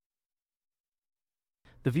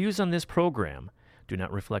The views on this program do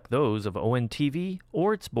not reflect those of ONTV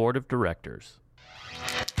or its board of directors.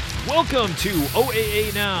 Welcome to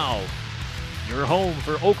OAA Now, your home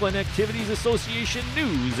for Oakland Activities Association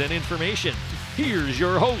news and information. Here's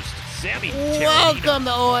your host, Sammy. Welcome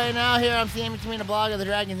to OAA Now. Here I'm Sammy, the blog of the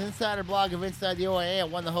Dragons Insider, blog of Inside the OAA,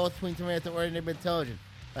 and one of the hosts between 2 minutes at Ordinary Intelligent.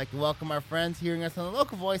 I'd like to welcome our friends hearing us on the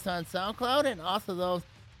local voice on SoundCloud, and also those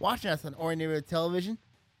watching us on Ordinary Television.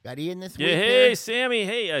 Got Ian this week. Hey, here. Sammy.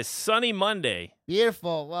 Hey, a sunny Monday.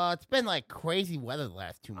 Beautiful. Well, it's been like crazy weather the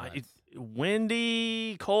last 2 months. It's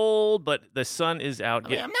windy, cold, but the sun is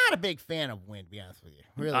out. I'm not a big fan of wind, to be honest with you.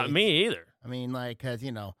 Really. Me either. I mean, like, because,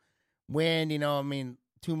 wind,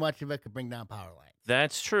 too much of it could bring down power lines.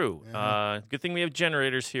 That's true. Uh-huh. Good thing we have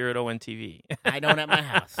generators here at ONTV. I don't at my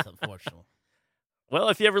house, unfortunately. Well,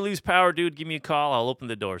 if you ever lose power, dude, give me a call. I'll open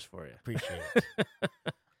the doors for you. Appreciate it.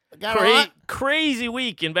 Crazy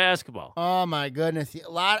week in basketball. Oh, my goodness.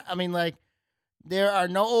 There are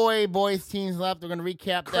no OA boys teams left. We're going to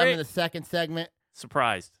recap them in the second segment.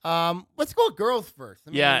 Surprised. Let's go with girls first.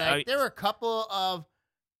 There were a couple of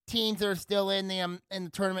teams that are still in the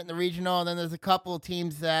tournament in the regional, and then there's a couple of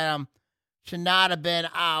teams that should not have been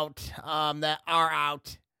out that are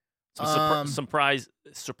out. Some surprise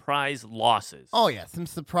losses. Oh yeah, some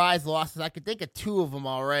surprise losses. I could think of two of them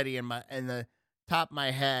already in the top of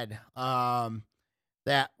my head.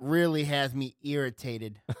 That really has me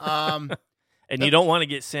irritated. And you don't want to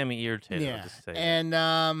get Sammy irritated. Yeah. I'll just say and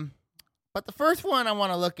but the first one I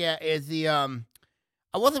want to look at is the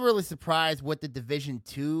I wasn't really surprised with the Division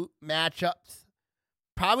II matchups.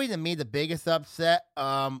 Probably to me the biggest upset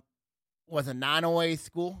was a non-OA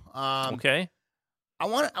school. Okay. I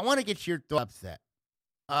want to get your thoughts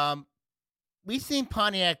upset. We've seen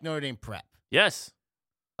Pontiac Notre Dame Prep. Yes.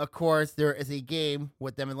 Of course, there is a game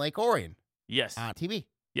with them in Lake Orion. Yes. On TV.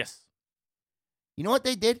 Yes. You know what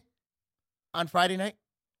they did on Friday night?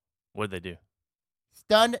 What did they do?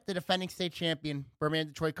 Stunned the defending state champion, Birmingham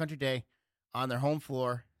Detroit Country Day, on their home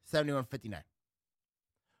floor, 71-59.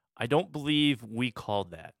 I don't believe we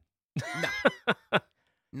called that.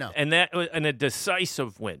 No. And a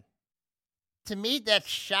decisive win. To me, that's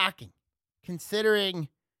shocking, considering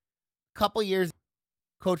a couple years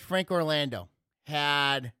Coach Frank Orlando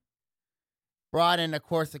had brought in, of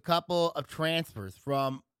course, a couple of transfers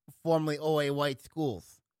from formerly OA white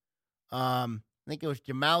schools. I think it was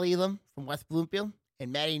Jamal Elam from West Bloomfield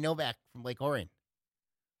and Maddie Novak from Lake Orion.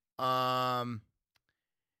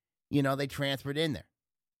 They transferred in there.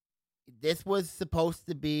 This was supposed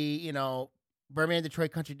to be, Birmingham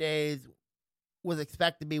Detroit Country Days was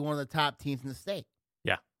expected to be one of the top teams in the state.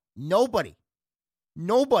 Yeah. Nobody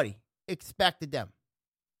expected them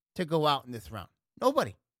to go out in this round.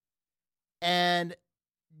 Nobody. And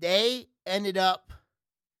they ended up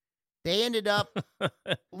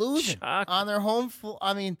losing on their home floor.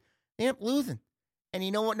 They ended up losing. And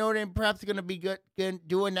you know what Notre Dame perhaps going to be good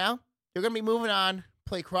doing now? They're going to be moving on,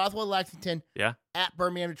 play Croswell Lexington at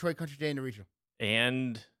Birmingham Detroit Country Day in the regional.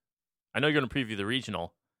 And I know you're going to preview the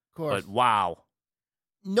regional. Of course. But wow.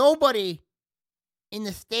 Nobody in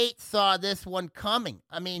the state saw this one coming.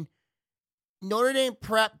 Notre Dame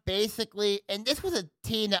Prep basically, and this was a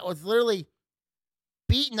team that was literally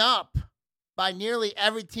beaten up by nearly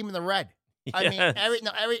every team in the red. Yes. Every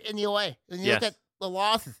in the OA. And you look at the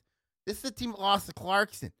losses. This is a team that lost to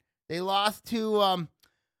Clarkson. They lost to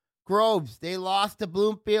Groves. They lost to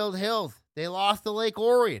Bloomfield Hills. They lost to Lake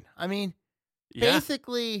Orion.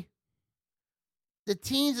 Basically, the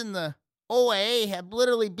teams in the OAA have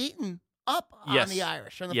literally beaten up on the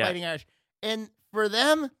Irish, on the Fighting Irish. And for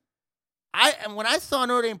them, when I saw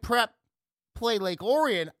Notre Dame Prep play Lake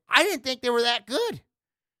Orion, I didn't think they were that good.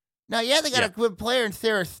 Now, they got a good player in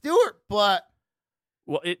Sarah Stewart, but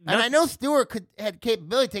I know Stewart had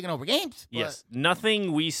capability of taking over games. But. Yes,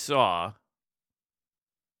 nothing we saw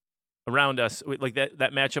around us, like that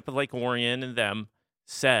matchup of Lake Orion and them,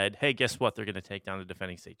 said, hey, guess what? They're going to take down the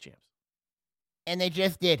defending state champs. And they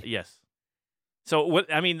just did. Yes. So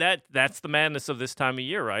that's the madness of this time of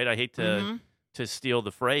year, right? I hate to steal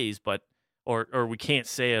the phrase, but or we can't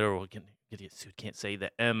say it, or we can get sued. Can't say the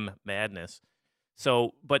M madness.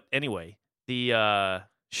 So, but anyway, the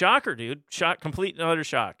shocker, dude, complete and utter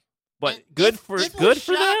shock. But good for them. But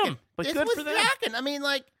this good was for them.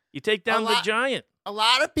 Shocking. You take down the giant. A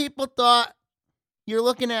lot of people thought you're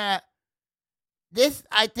looking at this.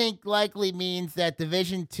 I think likely means that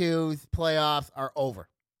Division II's playoffs are over.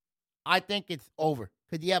 I think it's over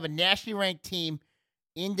because you have a nationally ranked team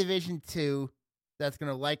in Division II that's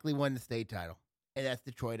going to likely win the state title, and that's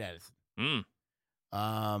Detroit Edison.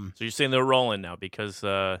 So you're saying they're rolling now because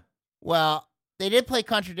well, they did play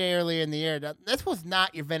Country Day earlier in the year. This was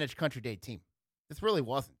not your vintage Country Day team. This really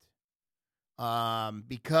wasn't.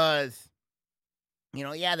 Because,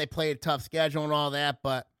 they played a tough schedule and all that,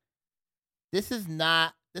 but this was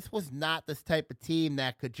not this type of team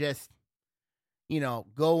that could just,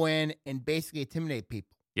 go in and basically intimidate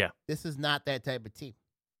people. Yeah. This is not that type of team.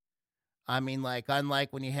 I mean,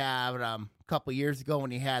 unlike when you had a couple years ago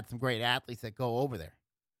when you had some great athletes that go over there.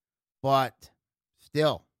 But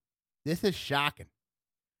still, this is shocking.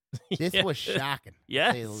 This was shocking,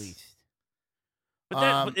 to say the least.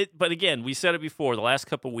 But again, we said it before. The last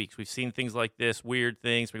couple of weeks, we've seen things like this, weird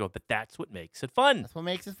things. We go, but that's what makes it fun. That's what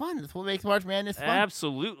makes it fun. That's what makes March Madness fun.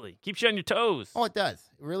 Absolutely, keeps you on your toes. Oh, it does.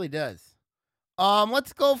 It really does.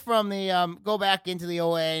 Let's go from the go back into the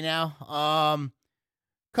OAA now.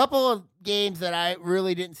 Couple of games that I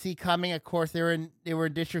really didn't see coming. Of course, they were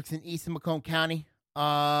in districts in East and Macomb County.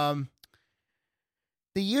 The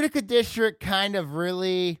Utica district kind of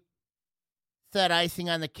really set icing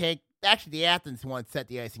on the cake. Actually, the Athens one set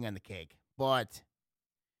the icing on the cake. But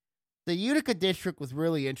the Utica district was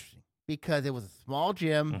really interesting because it was a small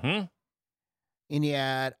gym. Mm-hmm.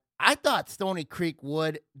 And I thought Stony Creek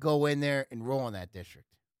would go in there and roll in that district.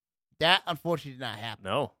 That, unfortunately, did not happen.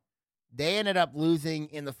 No. They ended up losing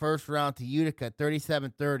in the first round to Utica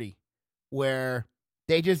 37-30, where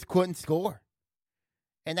they just couldn't score.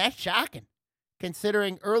 And that's shocking,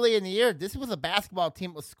 considering early in the year, this was a basketball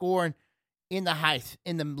team that was scoring in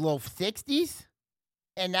the low 60s,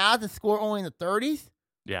 and now to score only in the 30s?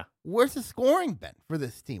 Yeah. Where's the scoring been for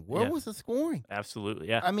this team? Where was the scoring? Absolutely,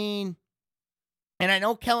 yeah. I mean, and I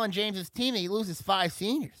know Kellen James's team, he loses 5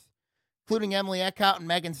 seniors, including Emily Eckhout and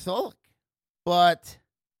Megan Solik. But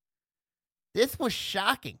this was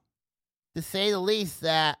shocking, to say the least,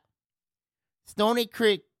 that Stony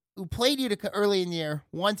Creek, who played Utica early in the year,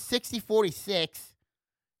 won 60-46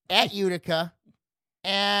 at Utica,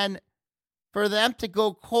 and for them to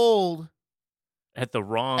go cold at the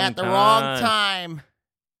wrong time,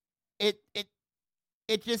 it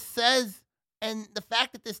just says, and the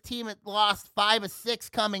fact that this team had lost 5 of 6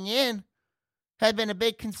 coming in had been a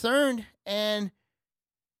big concern, and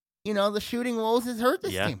the shooting woes has hurt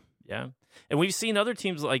this team. Yeah, and we've seen other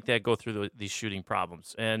teams like that go through these shooting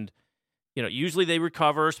problems, and usually they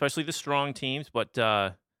recover, especially the strong teams. But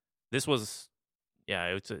this was,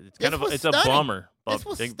 it's a bummer. This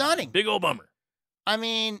was stunning. Big old bummer. I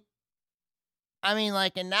mean,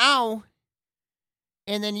 and now,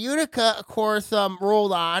 and then Utica, of course,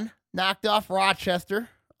 rolled on, knocked off Rochester,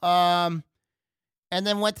 and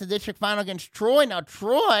then went to the district final against Troy. Now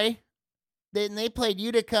Troy, they played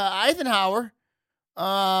Utica Eisenhower,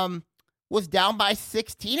 was down by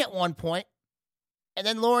 16 at one point, and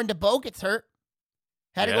then Lauren DeBoe gets hurt,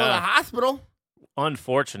 had to go to the hospital.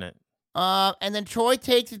 Unfortunate. And then Troy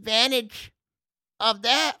takes advantage of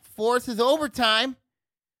that, forces overtime,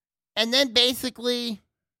 and then basically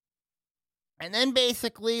wins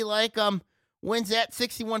that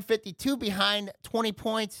 61-52 behind 20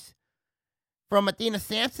 points from Athena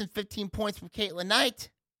Sampson, 15 points from Caitlin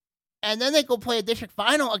Knight. And then they go play a district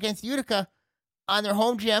final against Utica on their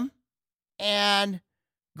home gym and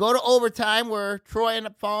go to overtime where Troy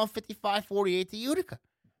ended up falling 55-48 to Utica.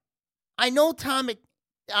 I know Tom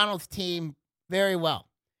McDonald's team very well.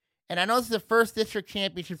 And I know this is the first district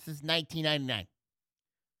championship since 1999.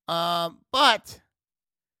 But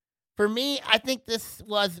for me, I think this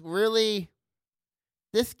was really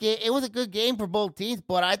this game. It was a good game for both teams,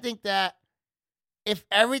 but I think that if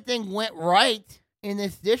everything went right in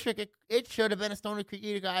this district, it should have been a Stony Creek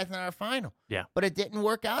Utica Eisenhower final. Yeah. But it didn't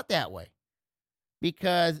work out that way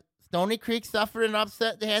because Stony Creek suffered an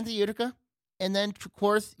upset at the hands of Utica, and then, of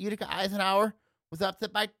course, Utica Eisenhower was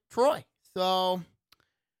upset by Troy. So,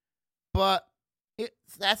 but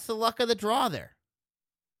that's the luck of the draw there.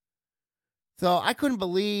 So I couldn't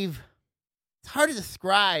believe, it's hard to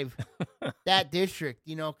describe that district,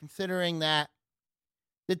 considering that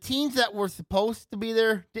the teams that were supposed to be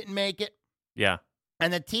there didn't make it. Yeah.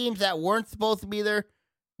 And the teams that weren't supposed to be there,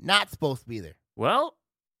 not supposed to be there. Well,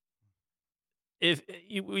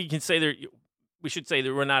 we should say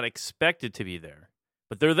that we're not expected to be there,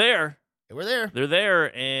 but they're there. They were there. They're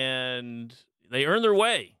there, and they earn their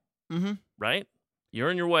way. Mm-hmm. Right? You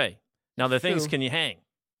earn your way. Now, the thing is, True. can you hang?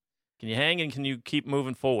 Can you hang, and can you keep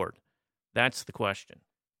moving forward? That's the question.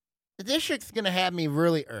 The district's going to have me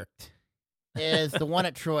really irked is the one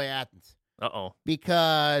at Troy Athens. Uh-oh.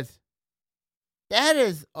 Because that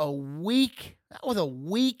was a weak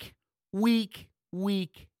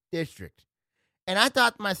district. And I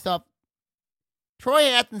thought to myself, Troy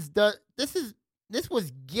Athens this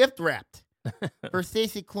was gift wrapped for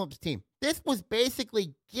Stacey Klump's team. This was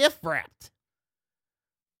basically gift wrapped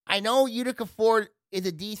I know Utica Ford is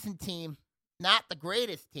a decent team. Not the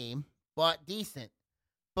greatest team, but decent.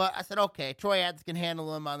 But I said, okay, Troy Athens can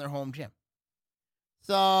handle them on their home gym.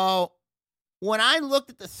 So when I looked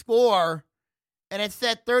at the score and it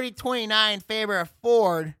said 30-29 in favor of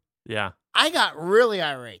Ford, yeah, I got really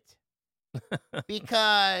irate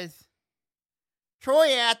because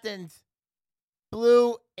Troy Athens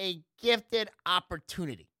blew a gifted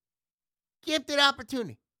opportunity. Gifted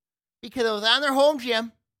opportunity. Because it was on their home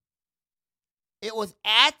gym. It was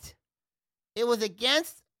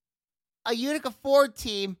against a Utica Ford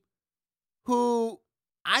team who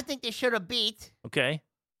I think they should have beat. Okay.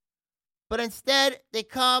 But instead, they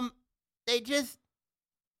just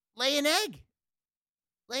lay an egg.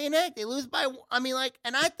 Lay an egg. They lose by,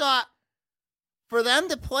 and I thought for them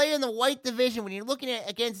to play in the white division when you're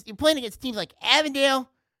you're playing against teams like Avondale,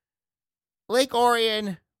 Lake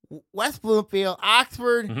Orion, West Bloomfield,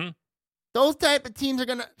 Oxford, those type of teams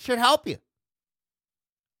should help you.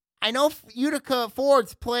 I know Utica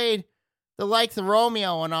Ford's played the likes of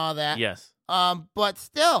Romeo and all that. Yes. But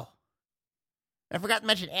still, I forgot to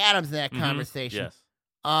mention Adams in that conversation. Yes.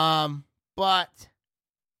 But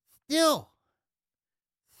still,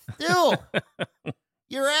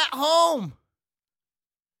 you're at home.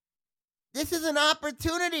 This is an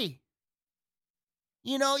opportunity.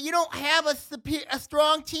 You don't have a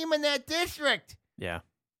strong team in that district. Yeah.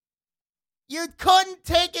 You couldn't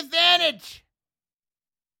take advantage.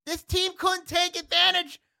 This team couldn't take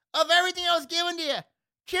advantage of everything that was given to you.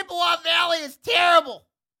 Chippewa Valley is terrible.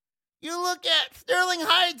 You look at Sterling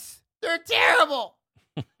Heights, they're terrible.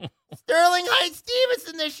 Sterling Heights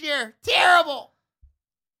Stevenson this year, terrible.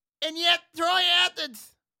 And yet Troy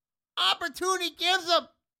Athens, opportunity gives them.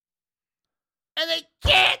 And they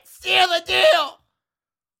can't seal the deal.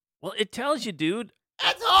 Well, it tells you, dude.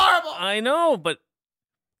 That's horrible. I know, but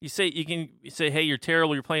you can say, hey, you're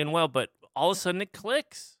terrible, you're playing well, but all of a sudden it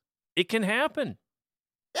clicks. It can happen.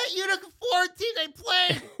 That Utica Ford team they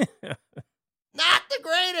played, not the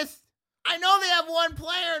greatest. I know they have one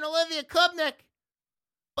player in Olivia Kubnik,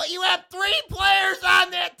 but you have 3 players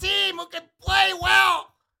on that team who can play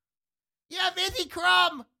well. You have Izzy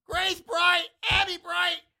Crum, Grace Bright, Abby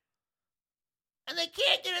Bright, and they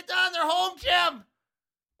can't get it done in their home gym.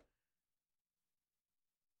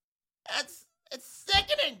 It's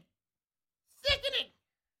sickening. Sickening.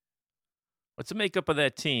 What's the makeup of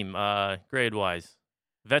that team, grade-wise?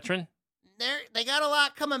 Veteran? They got a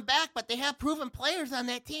lot coming back, but they have proven players on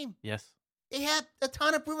that team. Yes. They have a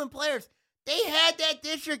ton of proven players. They had that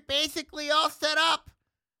district basically all set up.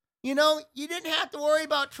 You didn't have to worry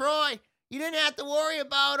about Troy. You didn't have to worry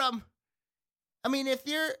about if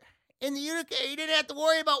you're in the Utica, you didn't have to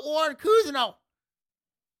worry about Warren Cousineau.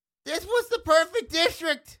 This was the perfect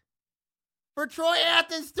district for Troy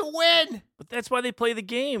Athens to win. But that's why they play the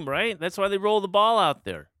game, right? That's why they roll the ball out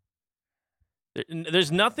there.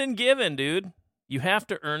 There's nothing given, dude. You have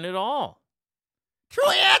to earn it all.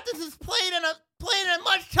 Troy Athens is playing in a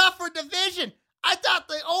much tougher division. I thought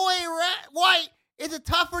the OA White is a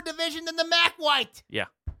tougher division than the MAC White. Yeah.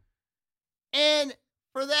 And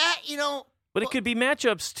for that, But it could be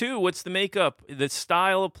matchups, too. What's the makeup? The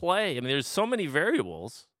style of play. There's so many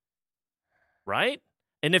variables, right?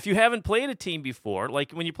 And if you haven't played a team before,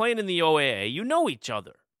 like when you're playing in the OAA, you know each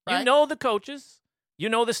other. Right. You know the coaches. You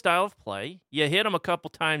know the style of play. You hit them a couple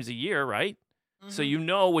times a year, right? Mm-hmm. So you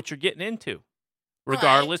know what you're getting into,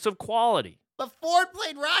 regardless of quality. But Ford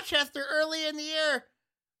played Rochester early in the year.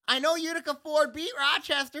 I know Utica Ford beat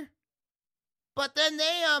Rochester, but then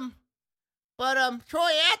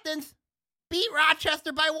Troy Athens beat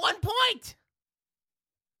Rochester by 1 point.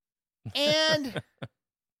 And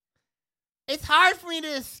it's hard for me to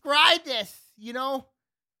describe this,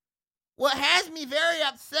 What has me very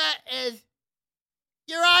upset is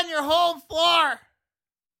you're on your home floor.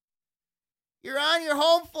 You're on your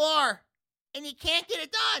home floor, and you can't get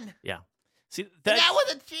it done. Yeah. See, that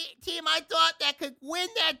was a team I thought that could win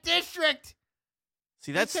that district.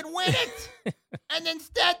 See, they could win it, and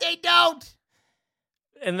instead they don't.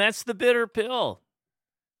 And that's the bitter pill.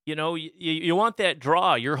 You want that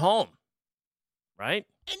draw. You're home, right?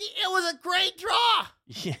 And it was a great draw.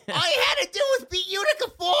 Yeah. All you had to do was beat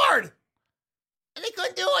Utica Ford, and they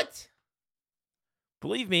couldn't do it.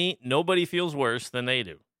 Believe me, nobody feels worse than they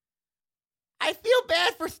do. I feel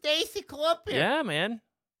bad for Stacy Columbia. Yeah, man.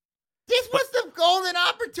 This was the golden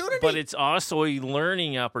opportunity. But it's also a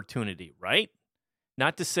learning opportunity, right?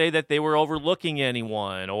 Not to say that they were overlooking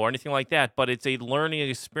anyone or anything like that, but it's a learning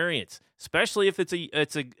experience, especially if it's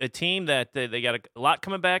a team that they got a lot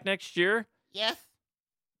coming back next year. Yes.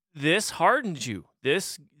 This hardens you.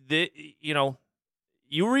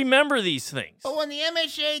 You remember these things. But when the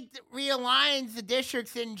MHSAA realigns the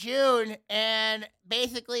districts in June, and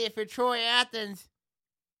basically if you're Troy Athens,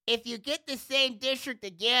 if you get the same district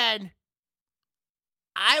again,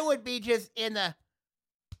 I would be just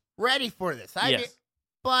ready for this.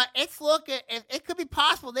 But it's it could be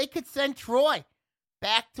possible. They could send Troy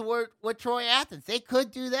back to with Troy Athens. They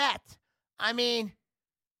could do that. I mean,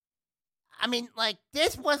 like,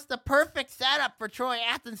 this was the perfect setup for Troy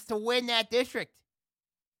Athens to win that district.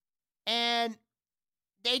 And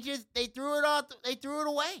they threw it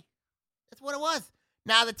away. That's what it was.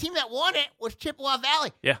 Now, the team that won it was Chippewa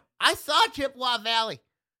Valley. Yeah. I saw Chippewa Valley.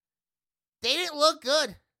 They didn't look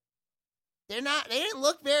good. They didn't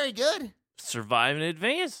look very good. Survive in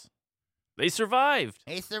advance. They survived.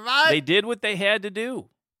 They survived. They did what they had to do.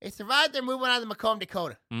 They survived. They're moving on to Macomb,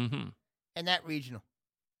 Dakota. Mm-hmm. And that regional.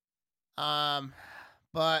 But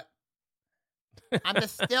I'm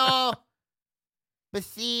just still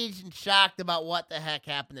besieged and shocked about what the heck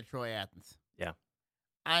happened to Troy Athens. Yeah.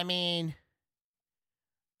 I mean,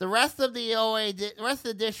 the rest of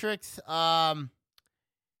the districts, the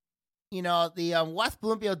West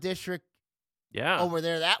Bloomfield district over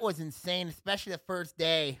there, that was insane, especially the first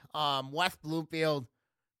day. West Bloomfield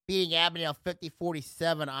beating Aberdeen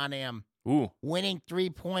 50-47 on a winning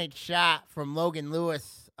 3-point shot from Logan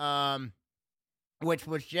Lewis, which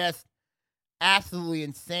was just absolutely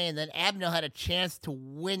insane. Then Abnell had a chance to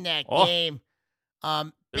win that game.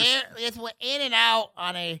 It just went in and out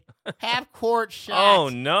on a half-court shot. Oh,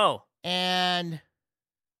 no. And,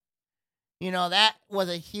 that was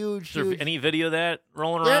a huge. Any video of that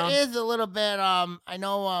rolling around? There is a little bit. I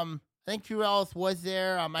know, I think Drew Ellis was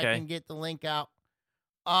there. I can get the link out.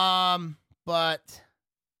 But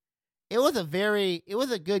it was a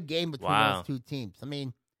good game between those two teams. I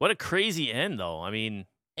mean, what a crazy end, though. I mean,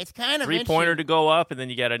 it's kind of 3-pointer to go up, and then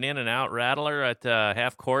you got an in and out rattler at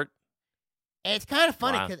half court. And it's kind of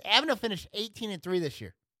funny because Abnell finished 18-3 this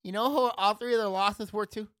year. You know who all three of their losses were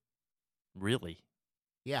to? Really?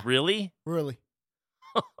 Yeah. Really? Really.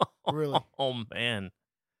 Really. Oh, man.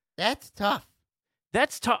 That's tough.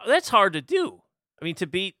 That's tough. That's hard to do. I mean, to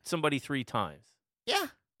beat somebody 3 times. Yeah.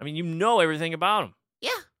 I mean, you know everything about them.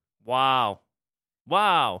 Yeah. Wow.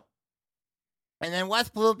 And then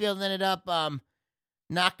West Bloomfield ended up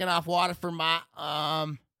knocking off Waterford,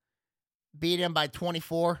 beat him by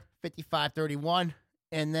 24, 55-31.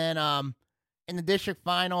 And then in the district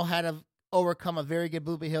final, had to overcome a very good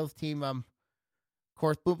Bloomfield Hills team. Of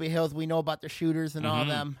course, Bloomfield Hills, we know about their shooters and all of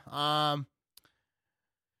them.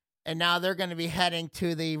 And now they're going to be heading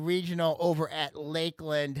to the regional over at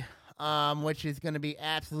Lakeland, which is going to be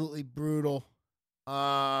absolutely brutal.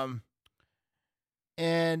 And,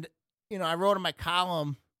 I wrote in my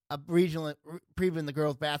column a regional previewing the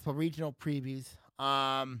girls' basketball regional previews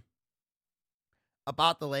about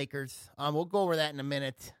the Lakers. We'll go over that in a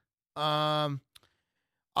minute. Other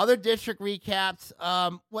district recaps,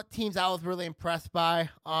 what teams I was really impressed by.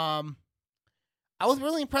 I was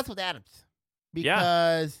really impressed with Adams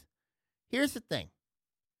because here's the thing.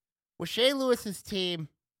 With Shea Lewis's team,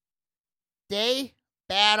 they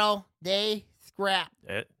battle, they scrap.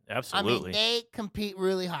 Absolutely. I mean, they compete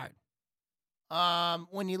really hard.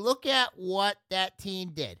 When you look at what that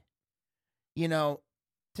team did, to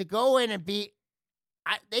go in and beat,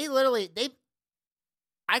 I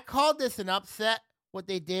called this an upset, what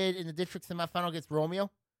they did in the district semifinal against Romeo,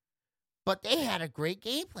 but they had a great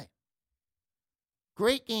game plan.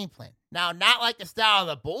 Great game plan. Now, not like the style of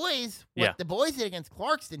the boys, what the boys did against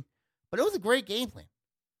Clarkston, but it was a great game plan.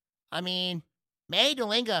 I mean, May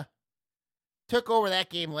Dolinga took over that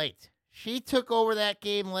game late. She took over that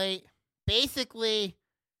game late, basically,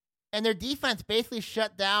 and their defense basically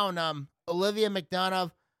shut down Olivia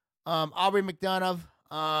McDonough, Aubrey McDonough.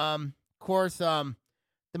 Of course, the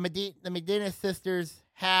Medina sisters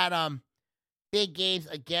had big games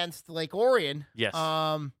against Lake Orion. Yes.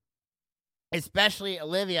 Especially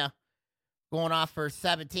Olivia going off for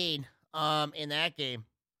 17 in that game.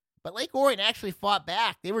 But Lake Orion actually fought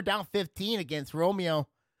back. They were down 15 against Romeo.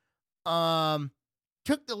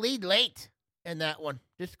 Took the lead late in that one.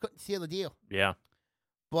 Just couldn't seal the deal. Yeah.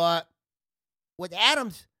 But with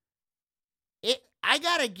Adams, I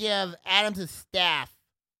gotta give Adams' staff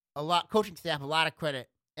coaching staff a lot of credit.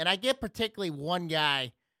 And I give particularly one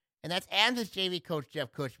guy, and that's Adams' JV coach,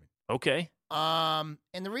 Jeff Cushman. Okay. And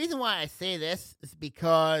the reason why I say this is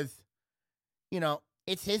because,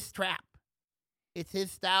 it's his trap. It's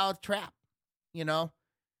his style of trap, and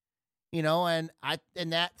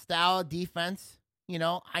that style of defense,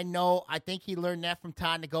 I think he learned that from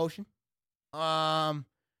Todd Negoshian.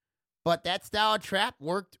 But that style of trap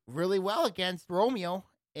worked really well against Romeo,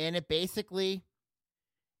 and it basically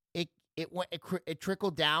it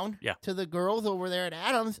trickled down Yeah. to the girls over there at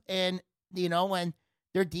Adams, and when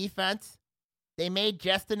their defense, they made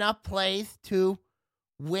just enough plays to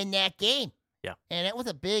win that game. Yeah. And it was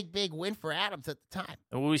a big, big win for Adams at the time.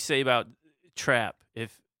 And what we say about trap,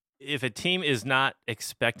 if a team is not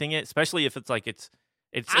expecting it, especially if it's like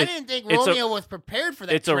I didn't think Romeo was prepared for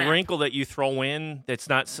that. It's trap. a wrinkle that you throw in that's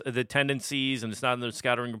not the tendencies and it's not in the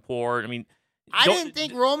scouting report. I mean, I didn't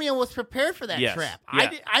think Romeo was prepared for that trap.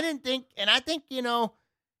 Yeah. I didn't think, and I think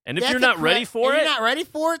and if you're not ready for it, you're not ready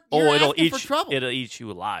for it. You're asking for trouble. It'll eat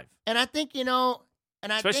you alive. And I think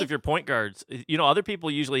especially if you're point guards. Other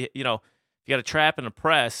people usually, if you got a trap and a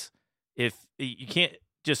press, if you can't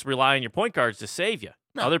just rely on your point guards to save you.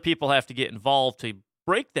 No. Other people have to get involved to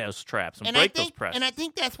break those traps and break those presses. And I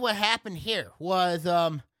think that's what happened here was,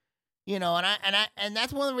 and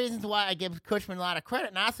that's one of the reasons why I give Cushman a lot of credit,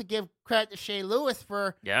 and I also give credit to Shea Lewis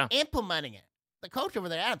for implementing it. The coach over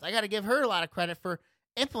there, Adams, I got to give her a lot of credit for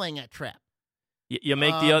implementing that trap. You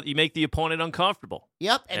make the opponent uncomfortable.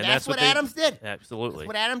 Yep, and that's what Adams did. Absolutely, that's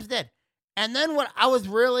what Adams did. And then what I was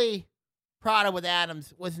really proud of with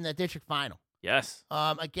Adams was in the district final. Yes.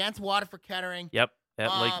 Against Waterford Kettering. Yep,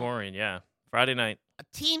 at Lake Orion. Yeah, Friday night.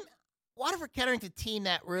 Waterford Kettering's a team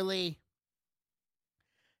that really,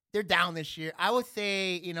 they're down this year. I would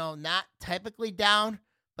say, not typically down,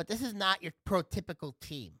 but this is not your prototypical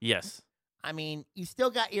team. Yes. I mean, you still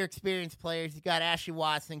got your experienced players. You got Ashley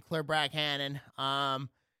Watson, Claire Bragg-Hannon.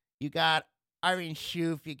 You got Irene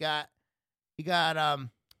Schoof. You got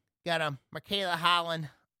Michaela Holland,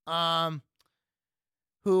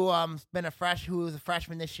 who was a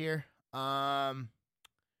freshman this year.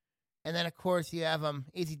 And then, of course, you have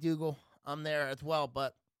Easy Dougal there as well.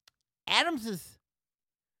 But Adams is,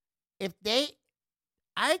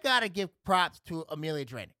 I got to give props to Amelia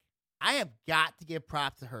Dranick. I have got to give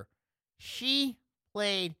props to her. She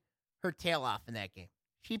played her tail off in that game.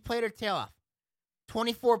 She played her tail off.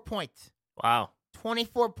 24 points. Wow.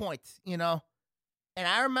 24 points, And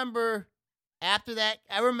I remember after that,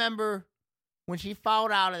 when she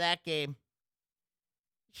fouled out of that game,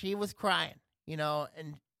 she was crying,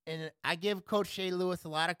 and I give Coach Shea Lewis a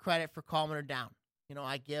lot of credit for calming her down.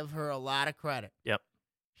 I give her a lot of credit. Yep.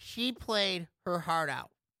 She played her heart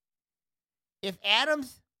out. If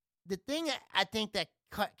Adams, the thing that I think that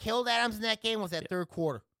killed Adams in that game was that third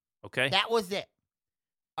quarter. Okay. That was it.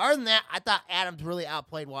 Other than that, I thought Adams really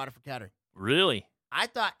outplayed Waterford Kettering. Really? I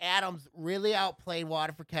thought Adams really outplayed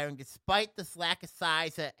Waterford Kettering despite the slack of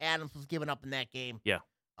size that Adams was giving up in that game. Yeah.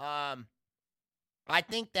 I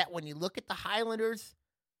think that when you look at the Highlanders,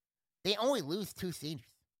 they only lose two seniors.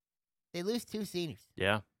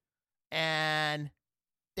 Yeah. And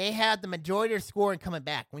they had the majority of scoring coming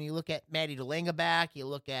back. When you look at Maddie DeLinga back, you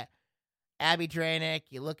look at Abby Dranick,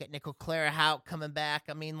 you look at Nicole Clara Hout coming back.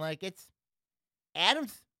 I mean, it's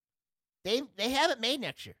Adams. They have it made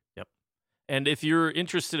next year. Yep. And if you're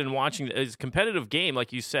interested in watching, it's a competitive game,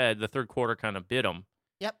 like you said, the third quarter kind of bit them.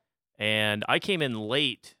 Yep. And I came in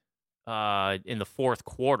late in the fourth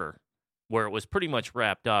quarter, where it was pretty much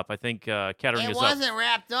wrapped up. I think Kettering is up. It wasn't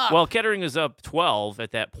wrapped up. Well, Kettering is up 12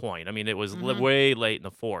 at that point. I mean, it was way late in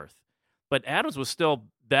the fourth. But Adams was still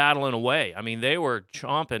battling away. I mean, they were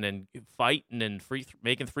chomping and fighting and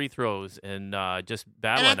making free throws and just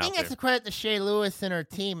battling out there. And I think that's a credit to Shea Lewis and her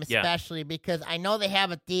team, especially because I know they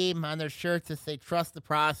have a theme on their shirts that say "Trust the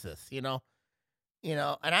process." And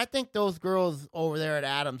I think those girls over there at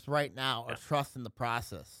Adams right now are trusting the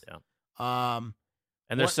process. Yeah.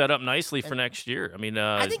 And they're set up nicely for next year. I mean,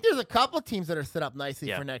 I think there's a couple of teams that are set up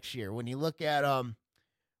nicely for next year. When you look at, of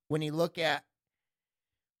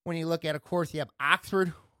course, you have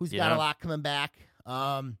Oxford, who's got a lot coming back.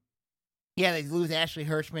 They lose Ashley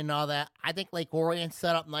Hirschman and all that. I think Lake Orion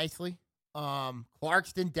set up nicely.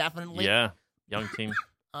 Clarkston definitely. Yeah, young team.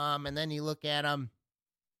 And then you look at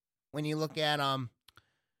when you look at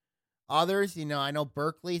others, I know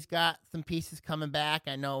Berkeley's got some pieces coming back.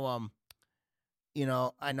 I know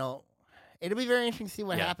it'll be very interesting to see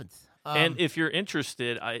what happens. And if you're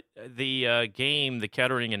interested, the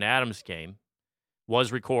Kettering and Adams game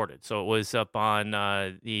was recorded. So it was up on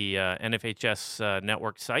the NFHS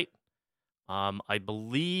network site. I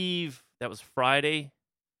believe that was Friday.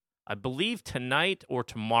 I believe tonight or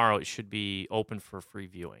tomorrow it should be open for free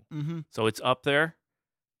viewing. Mm-hmm. So it's up there.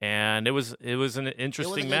 And it was an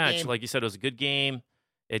interesting match. Game. Like you said, it was a good game.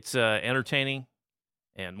 It's entertaining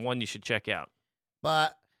and one you should check out.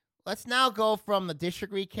 But let's now go from the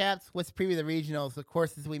district recaps. Let's preview the regionals. Of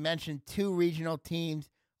course, as we mentioned, 2 regional teams,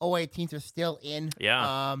 OAA teams are still in.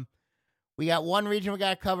 Yeah. We got one region we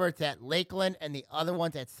got to cover. It's at Lakeland, and the other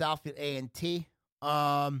one's at Southfield A&T.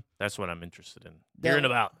 That's what I'm interested in hearing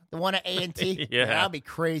about. The one at A&T? Yeah. That'll be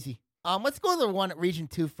crazy. Let's go to the one at Region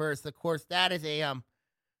 2 first. Of course, that is a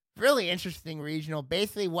really interesting regional.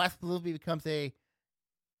 Basically, West Bloomfield becomes a,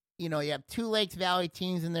 you have two Lakes Valley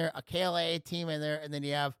teams in there, a KLA team in there, and then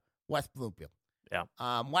you have West Bloomfield.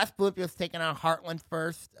 Yeah. West Bloomfield's taking on Heartland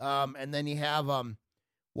first, and then you have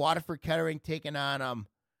Waterford Kettering taking on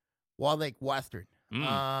Wall Lake Western.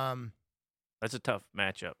 That's a tough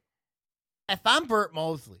matchup. If I'm Bert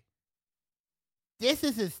Mosley, this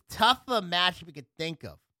is as tough a match we could think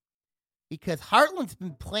of because Heartland's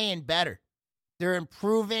been playing better. They're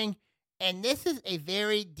improving, and this is a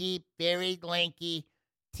very deep, very lanky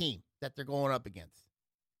team that they're going up against.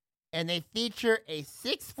 And they feature a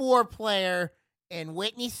 6'4" player in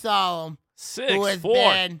Whitney Solomon,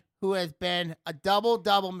 6'4", who has been a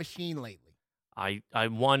double-double machine lately. I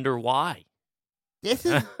wonder why. This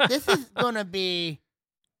is going to be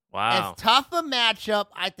as tough a matchup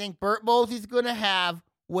I think Bert Mosley's going to have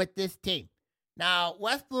with this team. Now,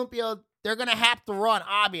 West Bloomfield, they're going to have to run,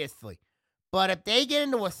 obviously. But if they get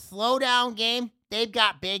into a slow-down game, they've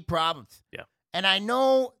got big problems. Yeah. And I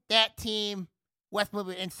know that team, West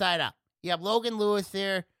Bloomfield, inside out. You have Logan Lewis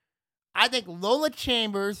there. I think Lola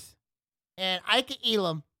Chambers and Ike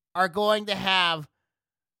Elam are going to have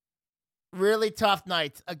really tough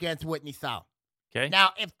nights against Whitney South. Okay.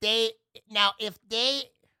 Now, if they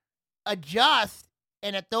adjust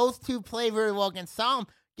and if those two play very well against Solomon,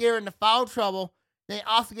 get her into foul trouble, they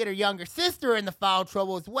also get her younger sister in the foul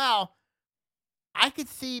trouble as well, I could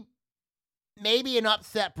see maybe an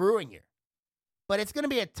upset brewing here. But it's going to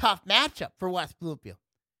be a tough matchup for West Bloomfield.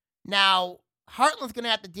 Now, Heartland's going to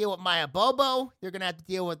have to deal with Maya Bobo. They're going to have to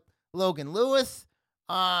deal with Logan Lewis.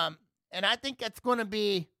 And I think it's going to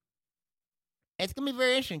be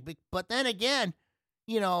very interesting. But then again,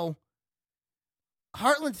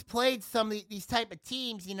 Heartland's played some of these type of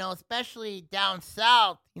teams, especially down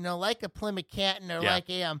south, like a Plymouth Canton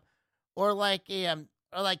or like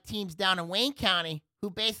teams down in Wayne County who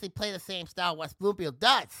basically play the same style West Bloomfield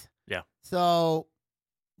does. Yeah. So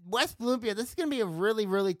West Bloomfield, this is going to be a really,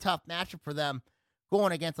 really tough matchup for them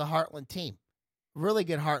going against a Heartland team. Really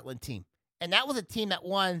good Heartland team. And that was a team that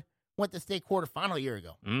went to state quarterfinal a year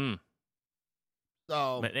ago.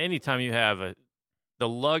 So, but anytime you have the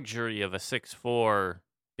luxury of a 6'4"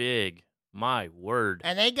 big, my word.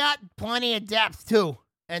 And they got plenty of depth, too.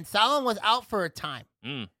 And Solomon was out for a time.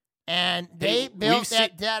 And they built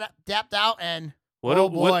that depth out, and what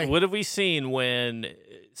have we seen when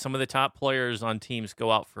some of the top players on teams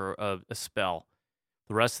go out for a spell?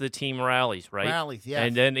 The rest of the team rallies, right? Rallies, yes.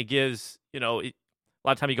 And then it gives, a lot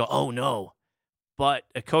of time you go, oh, no. But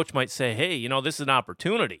a coach might say, hey, this is an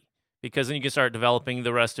opportunity. Because then you can start developing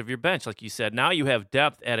the rest of your bench. Like you said, now you have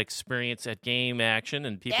depth at experience at game action,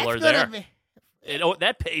 and people are there.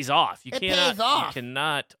 That pays off. You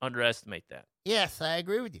cannot underestimate that. Yes, I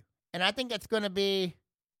agree with you. And I think that's going to be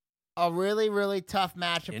a really, really tough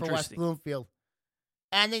matchup for West Bloomfield.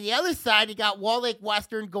 And then the other side, you got Wall Lake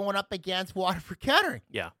Western going up against Waterford Kettering.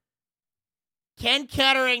 Yeah. Can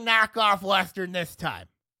Kettering knock off Western this time?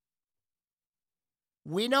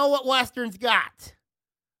 We know what Western's got.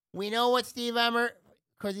 We know what Steve Emmert,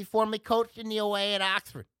 because he formerly coached in the OAA at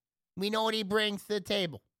Oxford. We know what he brings to the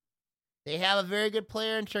table. They have a very good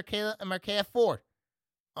player in Markea Ford.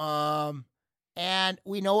 And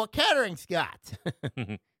we know what Kettering's got.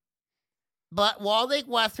 But Wall Lake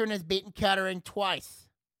Western has beaten Kettering twice.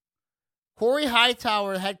 Corey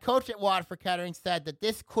Hightower, the head coach at Waterford Kettering, said that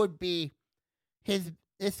this could be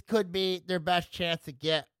their best chance to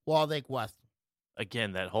get Wall Lake Western.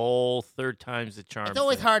 Again, that whole third time's the charm. It's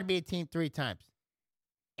always hard to beat a team 3 times.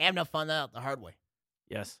 Amno found that out the hard way.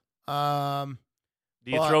 Yes. Do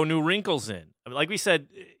you throw new wrinkles in? I mean, like we said,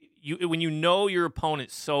 when you know your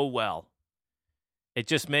opponent so well, it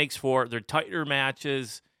just makes for their tighter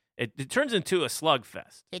matches. It turns into a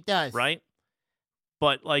slugfest. It does. Right?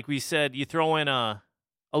 But like we said, you throw in a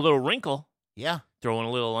little wrinkle. Yeah. Throw in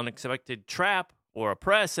a little unexpected trap or a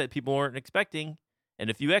press that people weren't expecting. And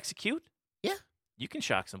if you execute, you can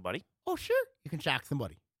shock somebody. Oh, sure. You can shock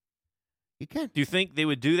somebody. You can. Do you think they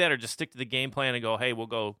would do that or just stick to the game plan and go, hey, we'll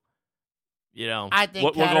go, I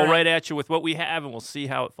think we'll go right at you with what we have and we'll see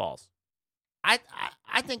how it falls? I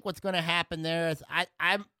think what's going to happen there is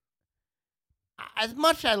I'm as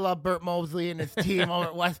much as I love Bert Mosley and his team over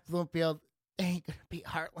at West Bloomfield, they ain't going to beat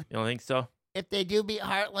Heartland. You don't think so? If they do beat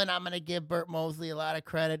Heartland, I'm going to give Bert Mosley a lot of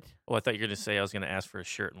credit. Oh, I thought you were going to say I was going to ask for a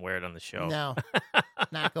shirt and wear it on the show. No,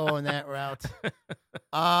 not going that route.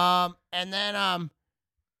 But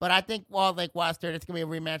I think Wall Lake Western, it's going to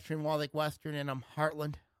be a rematch between Wall Lake Western and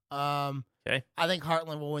Heartland. Okay. I think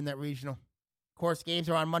Heartland will win that regional. course, games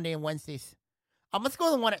are on Monday and Wednesdays. Let's go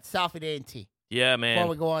to the one at Southfield A&T. Yeah, man. Before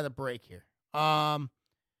we go on the break here.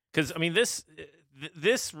 Because, I mean, this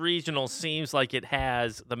regional seems like it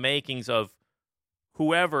has the makings of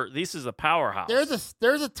whoever. This is a powerhouse.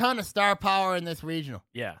 There's a ton of star power in this regional.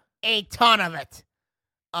 Yeah. A ton of it.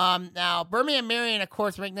 Now, Birmingham Marion, of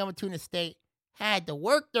course, ranked number 2 in the state, had to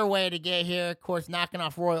work their way to get here, of course, knocking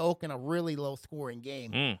off Royal Oak in a really low-scoring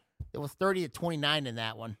game. It was 30-29 in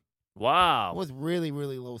that one. Wow. It was really,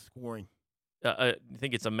 really low scoring. You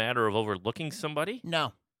think it's a matter of overlooking somebody?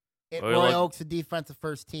 No. Royal Oak's a defensive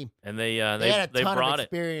first team. And they had a ton brought of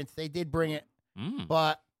experience. They did bring it.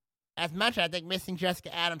 But as mentioned, I think missing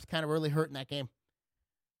Jessica Adams kind of really hurt in that game.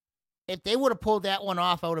 If they would have pulled that one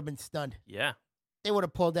off, I would have been stunned. Yeah. They would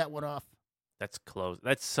have pulled that one off. That's close.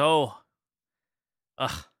 That's so...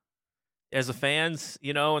 as the fans,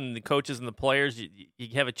 and the coaches and the players, you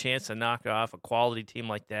have a chance to knock off a quality team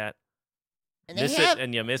like that.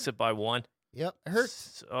 And you miss it by one. Yep, it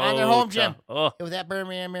hurts. On their home gym. Oh. It was at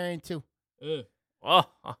Birmingham Marion, too. Oh.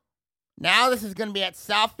 Now this is going to be at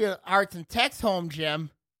Southfield Arts and Tech's home gym.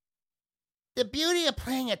 The beauty of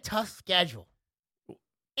playing a tough schedule.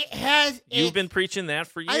 You've been preaching that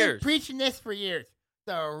for years. I've been preaching this for years.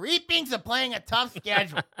 The reapings of playing a tough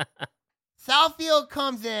schedule. Southfield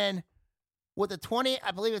comes in with a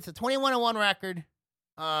 21-1 record.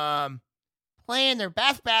 Playing their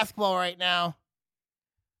best basketball right now.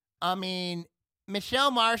 I mean,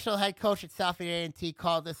 Michelle Marshall, head coach at Southfield A&T,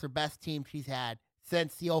 called this her best team she's had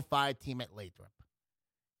since the 05 team at Lathrop.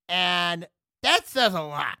 And that says a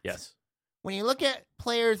lot. Yes. When you look at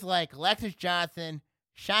players like Alexis Johnson,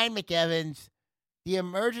 Shine McEvans, the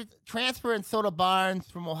emergent transfer in Soda Barnes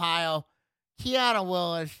from Ohio, Kiana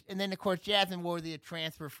Willis, and then, of course, Jasmine Worthy, a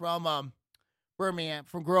transfer from Birmingham,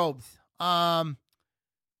 from Groves. But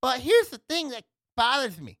here's the thing that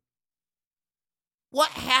bothers me. What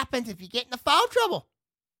happens if you get into foul trouble?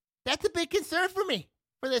 That's a big concern for me,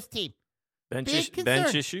 for this team.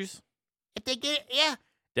 Bench issues? If they get,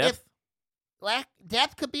 Depth?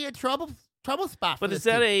 Depth could be a trouble spot for But this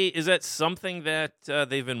team. team. Is that something that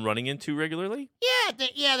they've been running into regularly?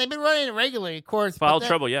 Yeah, they've been running it regularly, of course. Foul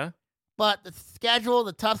trouble, yeah. But the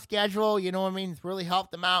tough schedule, you know what I mean, it's really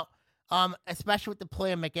helped them out. Especially with the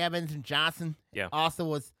play of McEvans and Johnson. Yeah. Also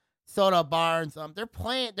was Soda Barnes.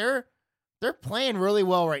 They're playing really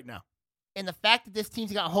well right now. And the fact that this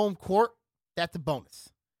team's got home court, that's a bonus.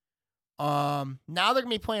 Now they're going to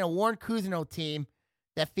be playing a Warren Cousineau team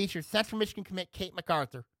that features Central Michigan commit Kate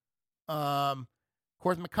MacArthur. Of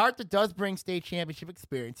course, MacArthur does bring state championship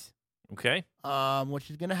experience. Okay. Which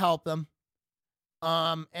is going to help them.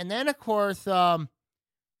 And then, of course,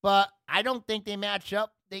 but I don't think they match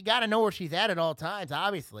up. They got to know where she's at all times,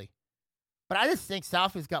 obviously. But I just think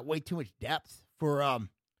Southfield's got way too much depth for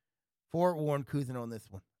Warren Cousineau in this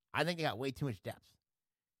one. I think they got way too much depth.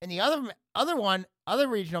 And the other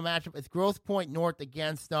regional matchup is Grosse Pointe North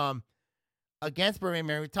against Birmingham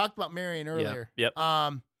Marion. We talked about Marion earlier. Yep.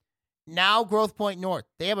 Now Grosse Pointe North.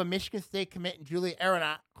 They have a Michigan State commit in Julia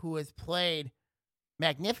Aronat, who has played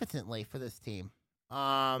magnificently for this team. They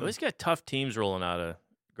always got tough teams rolling out of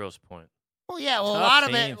Grosse Pointe. Well, yeah. Well, a lot of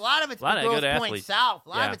it's been Grosse Pointe South. A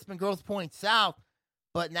lot of it's been Grosse Pointe South.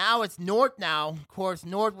 But now it's North now. Of course,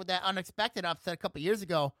 North with that unexpected upset a couple years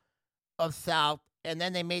ago of South. And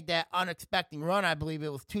then they made that unexpected run, I believe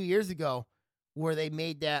it was 2 years ago, where they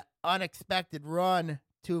made that unexpected run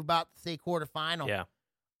to about the state quarterfinal. Yeah.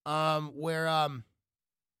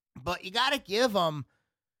 But you got to give them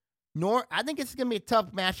North. I think it's going to be a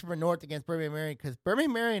tough match for North against Birmingham Marion because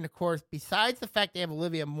Birmingham Marion, of course, besides the fact they have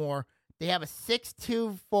Olivia Moore, they have a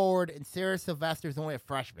 6'2" forward, and Sarah Sylvester is only a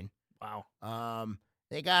freshman. Wow.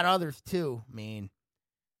 They got others too. I mean,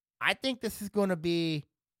 I think this is going to be.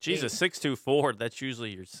 She's a 6'2" forward. That's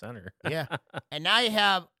usually your center. Yeah. And now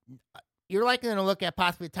you're likely going to look at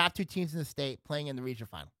possibly the top two teams in the state playing in the regional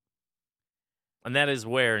final. And that is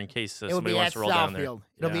where, in case somebody wants to roll down there.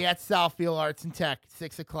 It'll be at Southfield Arts and Tech,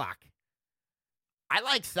 6 o'clock. I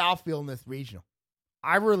like Southfield in this regional.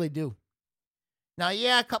 I really do. Now,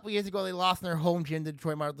 a couple years ago, they lost in their home gym to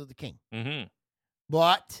Detroit Martin Luther King. Mm-hmm.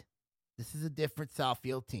 But this is a different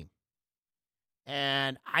Southfield team.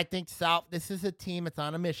 And I think this is a team that's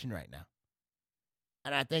on a mission right now.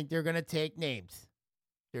 And I think they're going to take names.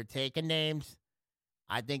 They're taking names.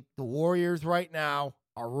 I think the Warriors right now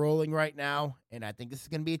are rolling right now. And I think this is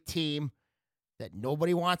going to be a team that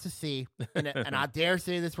nobody wants to see. And I dare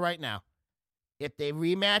say this right now. If they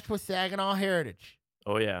rematch with Saginaw Heritage.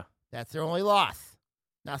 Oh, yeah. That's their only loss.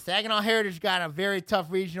 Now, Saginaw Heritage got a very tough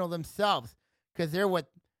regional themselves because they're with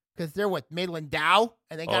Midland Dow,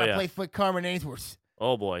 and they got to play Foot Carmen Ainsworth.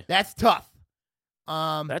 Oh, boy. That's tough.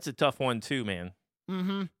 That's a tough one too, man.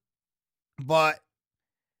 Mm-hmm. But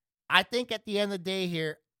I think at the end of the day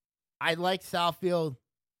here, I like Southfield.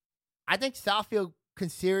 I think Southfield can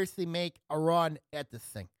seriously make a run at this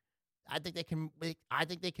thing. I think they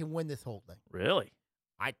can win this whole thing. Really?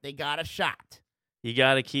 They got a shot. You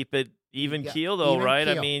got to keep it even keel, though, right?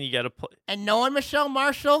 Keel. I mean, you got to play. And knowing Michelle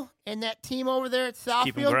Marshall and that team over there at Southfield,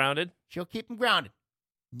 Keep them grounded. She'll keep them grounded.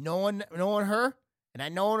 Knowing her, and I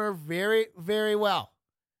know her very, very well.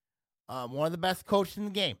 One of the best coaches in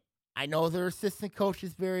the game. I know their assistant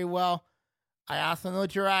coaches very well. I also know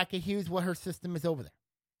Jeraka Hughes, what her system is over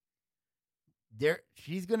there.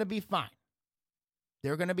 She's going to be fine.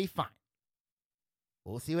 They're going to be fine.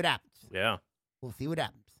 We'll see what happens. Yeah. We'll see what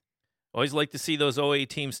happens. Always like to see those OA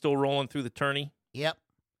teams still rolling through the tourney. Yep.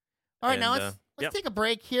 All right, now let's take a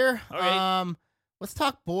break here. All right. Let's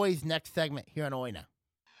talk boys next segment here on OAA Now.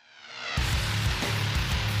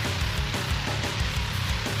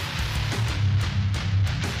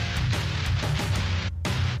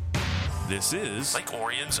 This is Lake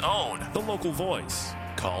Orion's own, the local voice.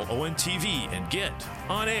 Call ONTV and get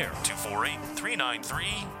on air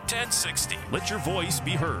 248-393-1060. Let your voice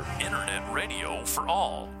be heard. Internet radio for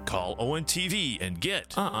all. Call ONTV and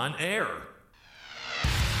get on air.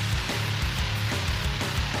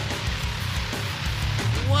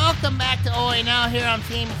 Welcome back to OAA Now. Here I'm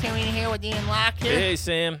Sammy Karina here with Ian Locke here. Hey,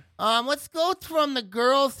 Sam. Let's go from the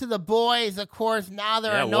girls to the boys. Of course, now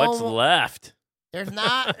there are no. What's left? There's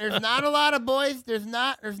not a lot of boys. There's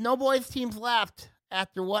no boys teams left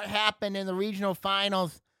after what happened in the regional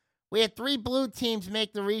finals. We had 3 blue teams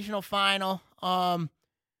make the regional final. The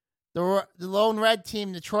lone red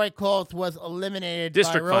team, the Troy Colts, was eliminated.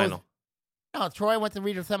 District by Rose. final. No, Troy went to the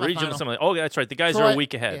regional semifinal. Regional semifinal. Oh, that's right. The guys are a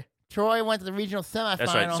week ahead. Yeah, Troy went to the regional semifinal.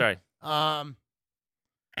 That's right. Sorry.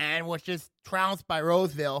 And was just trounced by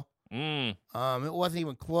Roseville. Mm. It wasn't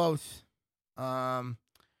even close.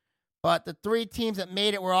 But the 3 teams that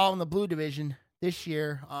made it were all in the blue division this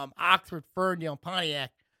year. Oxford, Ferndale, and Pontiac.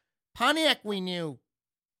 Pontiac, we knew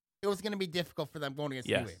it was going to be difficult for them going against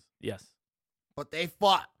UAM. Yes. But they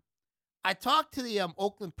fought. I talked to the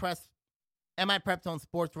Oakland Press, MI Prep Zone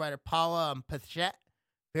sports writer, Paula Pachette.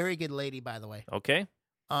 Very good lady, by the way. Okay.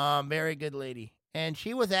 Very good lady. And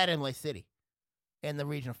she was at Imlay City in the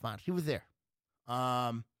regional final. She was there.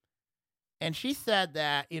 And she said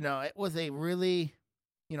that, it was a really...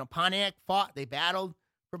 Pontiac fought. They battled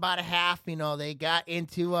for about a half. They got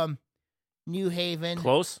into New Haven.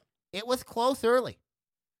 Close? It was close early.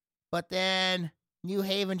 But then New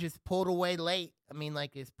Haven just pulled away late.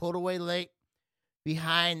 It's pulled away late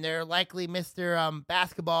behind their likely Mr.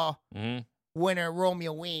 Basketball winner,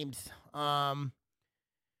 Romeo Weems, who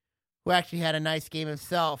actually had a nice game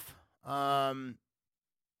himself.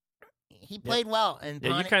 He played well. And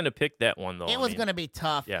you kind of picked that one, though. It was going to be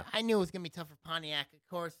tough. Yeah. I knew it was going to be tough for Pontiac. Of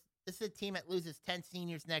course, this is a team that loses 10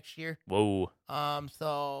 seniors next year. Whoa.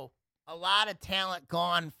 So a lot of talent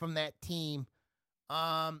gone from that team.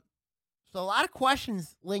 So a lot of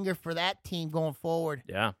questions linger for that team going forward.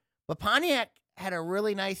 Yeah. But Pontiac had a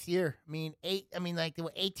really nice year. They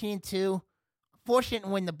were 18-2. Fortunate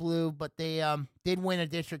didn't win the blue, but they did win a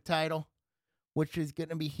district title, which is going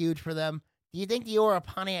to be huge for them. Do you think the Aura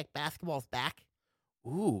Pontiac basketball's back?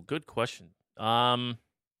 Ooh, good question. I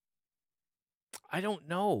don't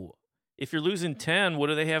know. If you're losing 10, what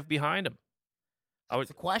do they have behind them? That's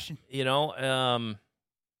the question. It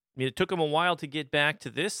took them a while to get back to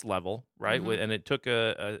this level, right? Mm-hmm. And it took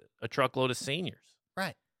a truckload of seniors.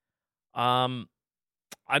 Right. I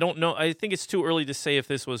don't know. I think it's too early to say if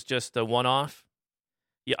this was just a one-off.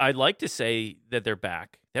 Yeah, I'd like to say that they're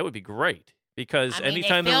back. That would be great. Because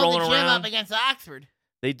anytime they're rolling the gym around, up against Oxford.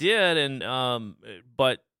 They did, and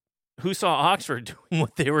but who saw Oxford doing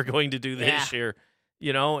what they were going to do this year?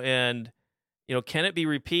 Can it be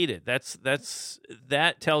repeated?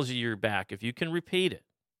 That tells you you're back if you can repeat it.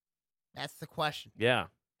 That's the question. Yeah,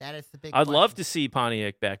 that is the big. I'd love to see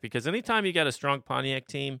Pontiac back because anytime you got a strong Pontiac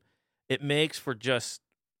team, it makes for just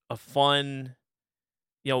a fun.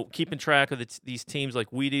 Keeping track of these teams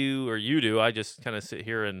like we do or you do. I just kind of sit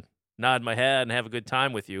here and nod my head and have a good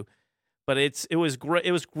time with you. But it was great.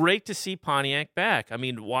 It was great to see Pontiac back.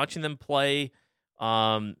 Watching them play,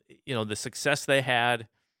 the success they had,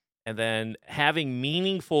 and then having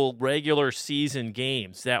meaningful regular season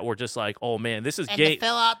games that were just like, oh man, this is to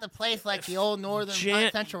fill out the place like the old Northern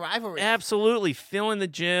Central rivalry. Absolutely, filling the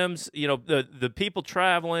gyms. The people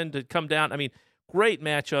traveling to come down. Great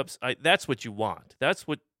matchups. That's what you want. That's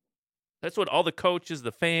what all the coaches,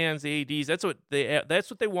 the fans, the ADs. That's what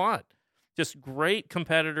they want. Just great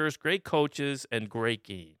competitors, great coaches, and great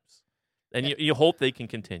games. And you hope they can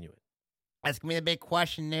continue it. That's going to be the big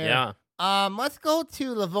question there. Yeah. Let's go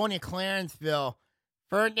to Livonia Clarenceville.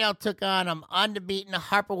 Ferndale took on unbeaten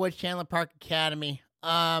Harperwood Chandler Park Academy.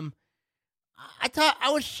 I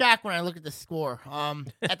was shocked when I looked at the score.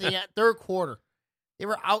 At the third quarter, they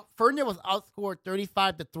were out. Ferndale was outscored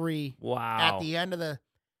 35-3. Wow. At the end of the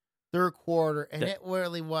third quarter, and it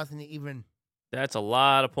really wasn't even. That's a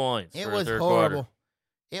lot of points. It for was a third horrible. Quarter.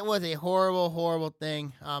 It was a horrible, horrible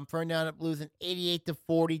thing. Ferndale ended up losing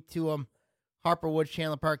 88-40 to Harperwood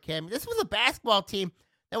Chandler Park Academy. This was a basketball team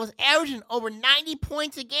that was averaging over 90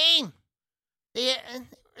 points a game. They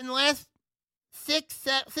in the last six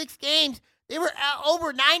games, they were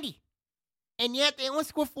over 90, and yet they only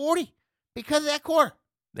scored 40 because of that quarter.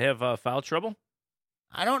 They have foul trouble?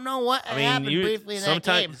 I don't know what happened briefly in that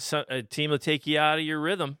game. Sometimes a team will take you out of your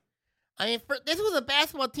rhythm. I mean, this was a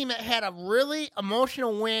basketball team that had a really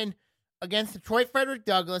emotional win against Detroit Frederick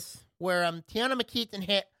Douglass, where Tiana McKeithen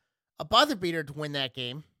hit a buzzer beater to win that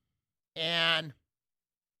game. And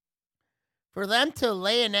for them to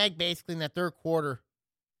lay an egg basically in the third quarter,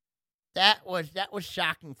 that was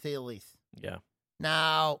shocking to say the least. Yeah.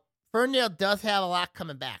 Now, Ferndale does have a lot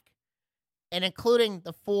coming back, and including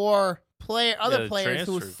the four other players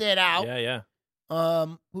who sit out. Yeah.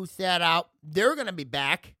 Who sat out. They're going to be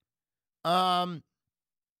back. And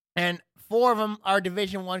four of them are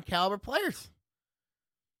Division I caliber players.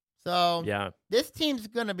 So this team's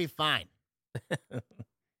going to be fine.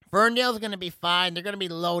 Ferndale's going to be fine. They're going to be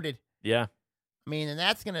loaded. Yeah. I mean, and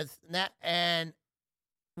that's going to and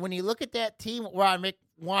when you look at that team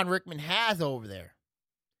Juan Rickman has over there,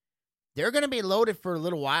 they're going to be loaded for a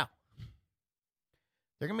little while.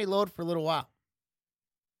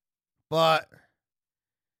 But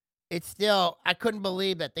it's still, I couldn't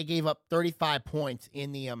believe that they gave up 35 points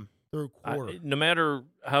in the third quarter. No matter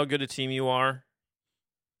how good a team you are,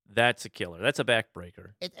 that's a killer. That's a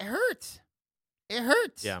backbreaker. It hurts.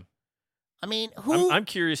 Yeah. I mean, I'm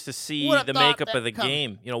curious to see the makeup of the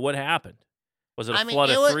game. You know, what happened? Was it a flood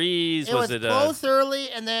of threes? It was close early,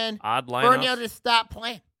 and then odd lineups? Ferndale just stopped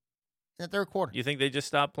playing in the third quarter. You think they just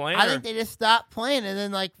stopped playing? I think they just stopped playing,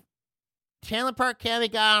 and then Chandler Park Academy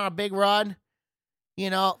got on a big run. You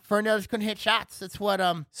know, Ferndale just couldn't hit shots. That's what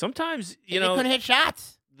sometimes they couldn't hit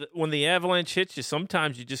shots. When the avalanche hits you,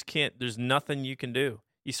 sometimes you just can't. There's nothing you can do.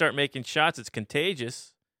 You start making shots, it's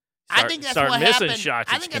contagious. I think that's what happened.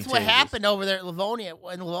 Shots, I think that's what happened over there at Livonia.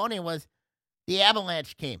 When Livonia was, the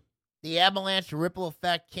avalanche came. The avalanche ripple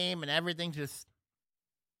effect came, and everything just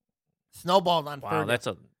snowballed on Ferndale.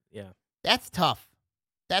 Wow, that's tough.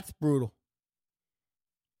 That's brutal.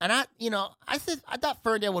 And I thought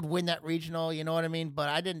Ferndale would win that regional, you know what I mean? But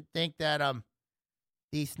I didn't think that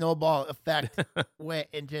the snowball effect went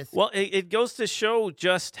and just. Well, it goes to show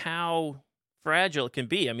just how fragile it can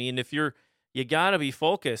be. I mean, if you got to be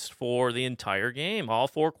focused for the entire game, all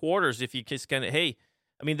four quarters. If you just they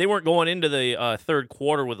weren't going into the third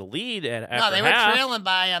quarter with a lead after No, they half.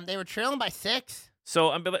 were trailing by 6. So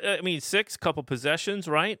I mean, 6 couple possessions,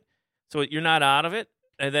 right? So you're not out of it,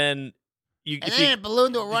 and then. It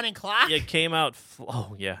ballooned to a running clock. It came out.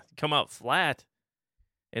 Come out flat.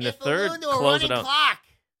 In the third, ballooned to a close running it out.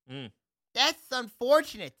 Clock. That's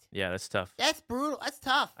unfortunate. Yeah, that's tough. That's brutal. That's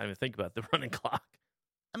tough. I didn't even think about the running clock.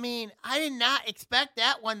 I mean, I did not expect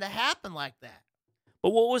that one to happen like that.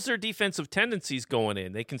 But what was their defensive tendencies going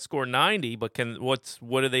in? They can score 90, but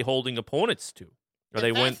what are they holding opponents to?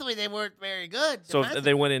 Defensively, they weren't very good. So if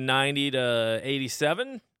they went in 90 to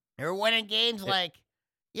 87. They were winning games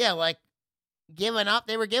giving up.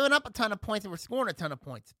 They were giving up a ton of points and were scoring a ton of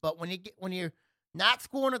points. But when you're not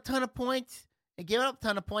scoring a ton of points and giving up a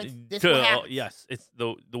ton of points, this is what happens. Yes, it's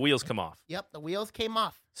the wheels come off. Yep, the wheels came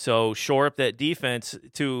off. So shore up that defense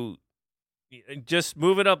to just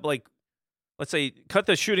move it up. Let's say cut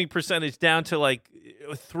the shooting percentage down to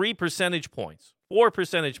 3 percentage points, 4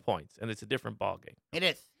 percentage points, and it's a different ballgame. It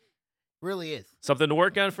is, really is something to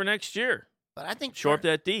work on for next year. But I think shore up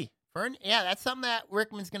that D. That's something that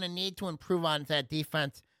Rickman's going to need to improve on, that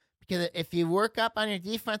defense. Because if you work up on your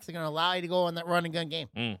defense, they're going to allow you to go on that run and gun game.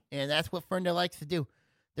 And that's what Ferndale likes to do.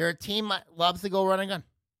 They're a team that loves to go run and gun.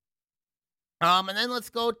 And then let's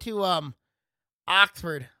go to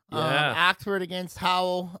Oxford. Oxford against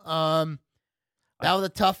Howell. That was a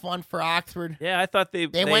tough one for Oxford. Yeah, I thought they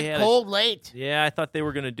went cold late. Yeah, I thought they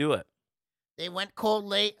were going to do it. They went cold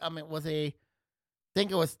late. I think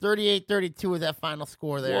it was 38-32 was that final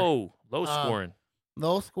score there. Whoa, low scoring.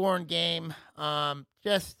 Low scoring game. They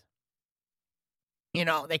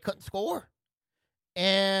couldn't score.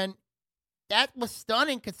 And that was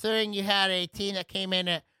stunning considering you had a team that came in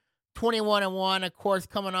at 21-1, of course,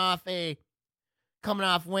 coming off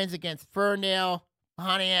wins against Ferndale,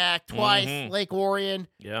 Pontiac twice, Lake Orion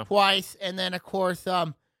twice, and then of course,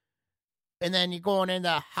 and then you're going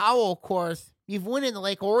into Howell. Of course, you've won in the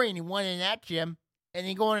Lake Orion, you won in that gym, and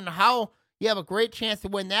then going into Howell, you have a great chance to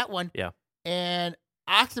win that one. Yeah. And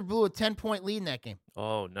Oxford blew a 10-point lead in that game.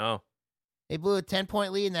 Oh no, they blew a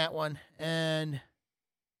 10-point lead in that one, and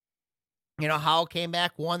Howell came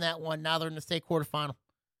back, won that one. Now they're in the state quarterfinal.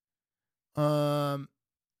 But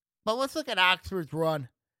let's look at Oxford's run.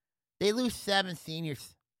 They lose 7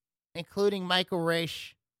 seniors, including Michael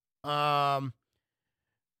Raish,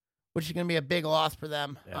 which is going to be a big loss for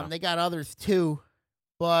them. Yeah. They got others too,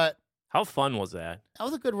 but how fun was that? That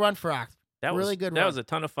was a good run for Oxford. That was good. That was a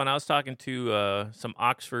ton of fun. I was talking to some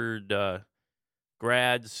Oxford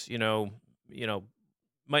grads.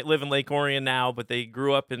 Might live in Lake Orion now, but they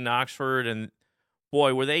grew up in Oxford, and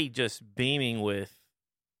boy, were they just beaming with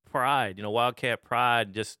pride. Wildcat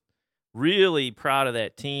pride. Just really proud of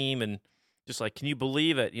that team, and just like, can you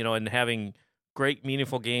believe it? And having great,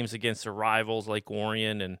 meaningful games against their rivals like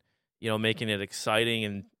Orion, and making it exciting,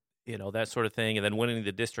 and that sort of thing, and then winning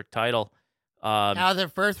the district title. Now their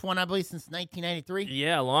first one, I believe, since 1993.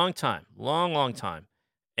 Yeah, long time, long time,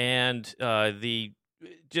 and the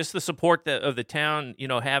support of the town,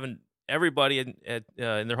 having everybody in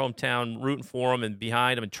their hometown rooting for them and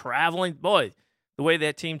behind them and traveling. Boy, the way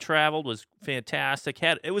that team traveled was fantastic.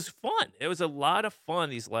 It was fun. It was a lot of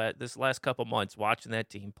fun this last couple months watching that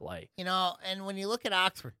team play. And when you look at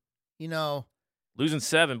Oxford, losing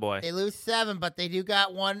 7, boy. They lose 7, but they do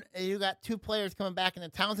got one. They do got 2 players coming back in the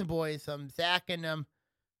Townsend boys, Zach and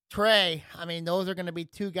Trey. I mean, those are going to be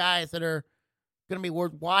 2 guys that are going to be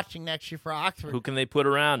worth watching next year for Oxford. Who can they put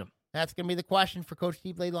around them? That's going to be the question for Coach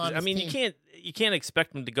Steve Laidlaw. I mean, team. You can't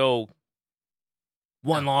expect them to go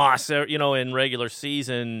one loss, in regular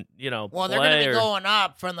season. Well, they're going to be going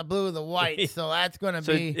up from the blue to the white, so that's going to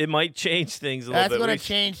be. It might change things a little bit. That's going to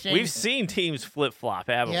change things. We've seen teams flip flop,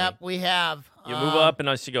 haven't we? Yep, we have. You move up, and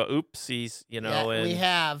us, you go, oopsies, yeah, and we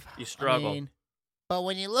have. You struggle. But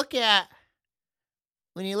when you look at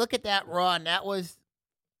that run,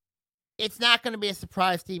 it's not going to be a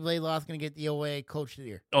surprise. Steve Laidlaw is going to get the OAA Coach of the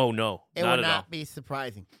Year. Oh no, it would not be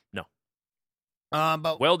surprising. No.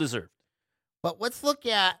 But well deserved. But let's look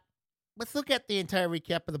at the entire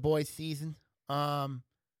recap of the boys' season. Now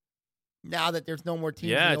that there's no more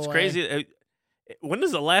teams. Yeah, in it's OAA. crazy. When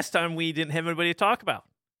was the last time we didn't have anybody to talk about?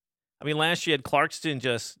 I mean, last year you had Clarkston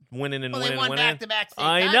just winning and winning and winning. Back-to-back state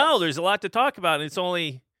I titles. know. There's a lot to talk about, and it's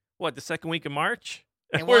only the second week of March.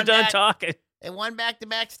 We're done talking. They won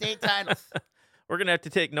back-to-back state titles. We're gonna have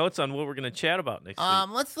to take notes on what we're gonna chat about next week.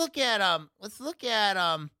 Let's look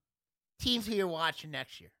at teams who you're watching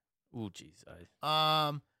next year. Ooh, geez.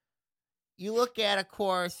 You look at, of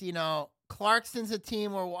course, Clarkston's a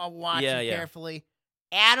team we're watching carefully.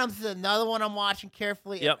 Adams is another one I'm watching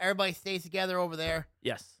carefully. Yep. If everybody stays together over there.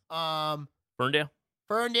 Yes.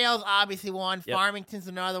 Ferndale's obviously one. Yep. Farmington's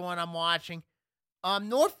another one I'm watching.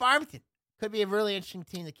 North Farmington could be a really interesting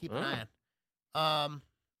team to keep an eye on.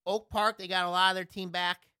 Oak Park, they got a lot of their team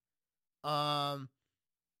back. Do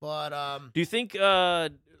you think?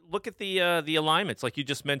 Look at the alignments, like you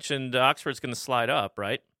just mentioned. Oxford's going to slide up,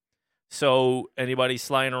 right? So anybody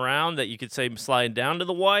sliding around that you could say sliding down to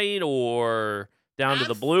the white or down to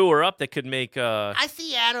the blue or up that could make. I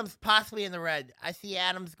see Adams possibly in the red. I see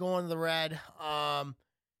Adams going to the red.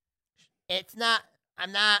 It's not.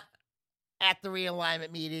 I'm not at the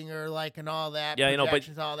realignment meeting or and all that. Yeah,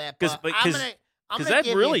 but all that. Because that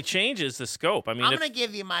really changes the scope. I mean, I'm going to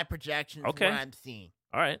give you my projections. Okay. What I'm seeing.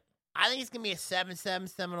 All right. I think it's going to be a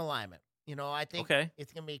 7-7-7 alignment. I think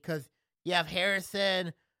it's going to be because you have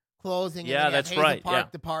Harrison closing. Yeah, and that's Hazel right.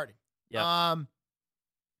 Park departing. Yeah.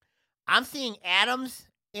 I'm seeing Adams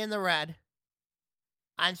in the red.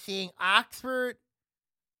 I'm seeing Oxford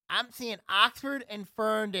and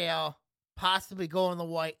Ferndale possibly go in the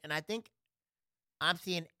white, and I think I'm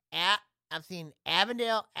seeing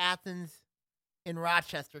Avondale, Athens, and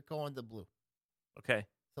Rochester go in the blue. Okay.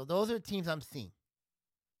 So those are the teams I'm seeing.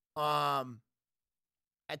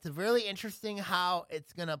 It's really interesting how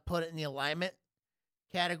it's gonna put it in the alignment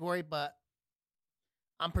category, but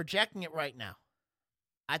I'm projecting it right now.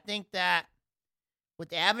 I think that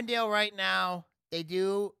with Avondale right now, they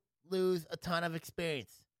do lose a ton of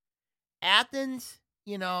experience. Athens,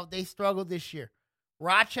 they struggled this year.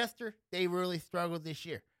 Rochester, they really struggled this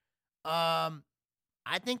year.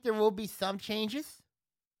 I think there will be some changes,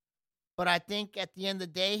 but I think at the end of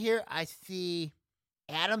the day here, I see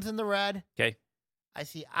Adams in the red. Okay. I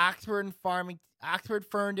see Oxford,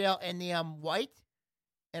 Ferndale in the white.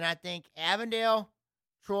 And I think Avondale,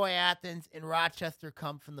 Troy, Athens, and Rochester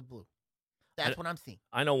come from the blue. That's what I'm seeing.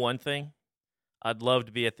 I know one thing. I'd love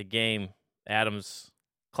to be at the game,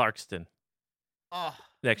 Adams-Clarkston,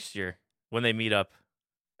 next year when they meet up.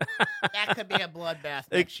 That could be a bloodbath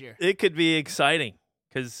next year. It could be exciting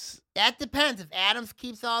because that depends if Adams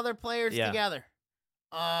keeps all their players together.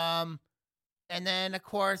 And then of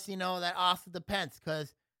course that also depends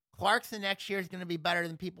because Clarkson next year is going to be better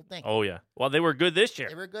than people think. Oh yeah, well they were good this year.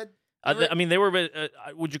 They were good. They were.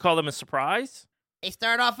 Would you call them a surprise? They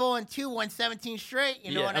started off 0-2, won 17 straight.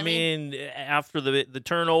 You know what I mean? After the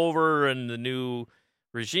turnover and the new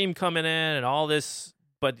regime coming in and all this,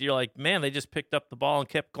 but you're like, man, they just picked up the ball and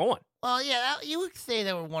kept going. Well, yeah, you would say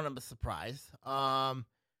they were one of a surprise. I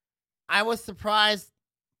was surprised,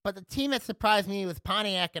 but the team that surprised me was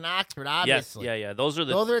Pontiac and Oxford, obviously. Yes, yeah. Those are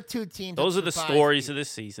the two teams. Those are the stories of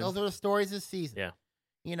this season. Those are the stories of this season. Yeah.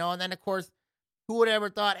 And then, of course, who would ever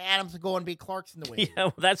thought Adams would go and beat Clarkson the way? Yeah,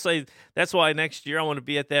 well, that's why next year I want to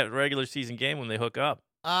be at that regular season game when they hook up.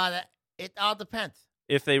 It all depends.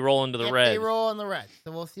 If they roll into the red. If they roll in the red.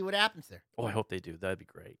 So we'll see what happens there. Oh, I hope they do. That'd be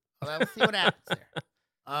great. Well, we'll see what happens there.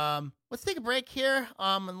 Let's take a break here,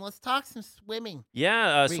 and let's talk some swimming.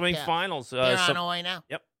 Yeah, swimming finals. Here on OAA Now.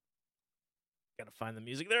 Yep. Got to find the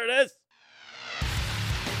music. There it is.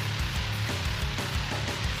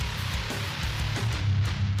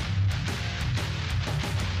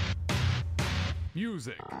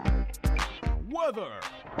 Music, weather,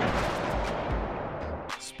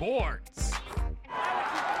 sports,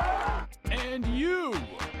 and you.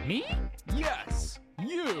 Me? Yes,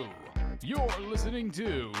 you. You're listening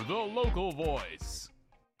to The Local Voice.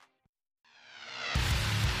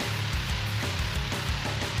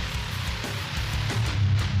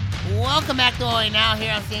 Welcome back to OAA Now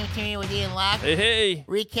here on Sammy Community with Ian Locke. Hey.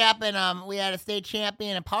 Recapping, we had a state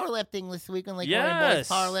champion in powerlifting this week on Lake Orion Boys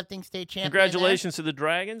Powerlifting State Champion. Congratulations to the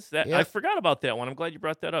Dragons. I forgot about that one. I'm glad you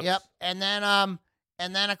brought that up. Yep. And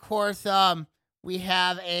then of course, we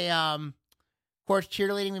have of course,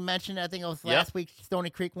 cheerleading. We mentioned, I think it was last week, Stony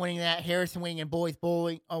Creek winning that, Harrison winning in boys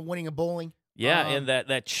bowling, winning a bowling. Yeah, and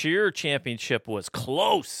that cheer championship was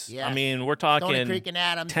close. Yes. I mean, we're talking Stony Creek and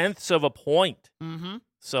Adams. tenths of a point. Mm-hmm.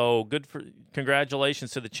 So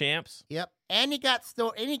congratulations to the champs. Yep, and he got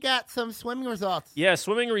some swimming results. Yeah,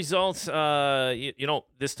 swimming results.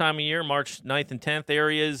 This time of year, March 9th and 10th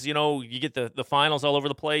areas. You get the finals all over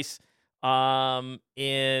the place.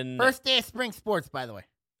 In first day of spring sports, by the way.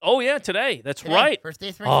 Oh yeah, today. That's right. First day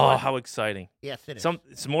of spring sports. Oh, how exciting! Yes, it is. Some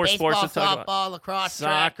more baseball, sports to talk softball, about. lacrosse,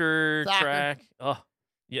 Soccer, track. Oh,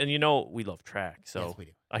 yeah, and we love track. So yes, we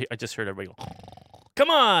do. I just heard everybody go, come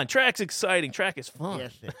on, track's exciting. Track is fun.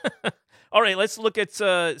 Yes, it is. All right, let's look at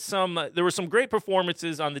some. There were some great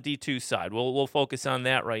performances on the D2 side. We'll focus on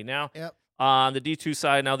that right now. Yep. On the D2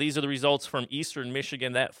 side, now these are the results from Eastern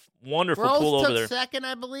Michigan. That wonderful Rose pool over took there. second,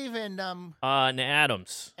 I believe, and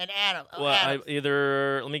Adams. And Adam. Oh, Well, Adams.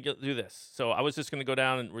 let me do this. So I was just going to go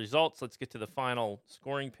down and results. Let's get to the final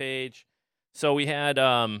scoring page. So we had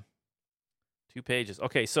 2 pages.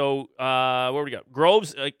 Okay, so where we got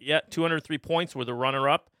Groves. 203 points were the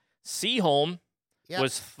runner-up. Seaholm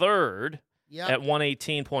was third at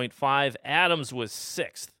 118.5. Adams was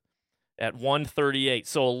sixth at 138.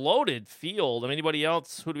 So a loaded field. Anybody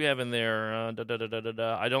else? Who do we have in there?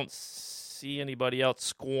 I don't see anybody else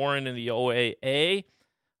scoring in the OAA.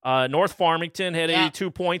 North Farmington had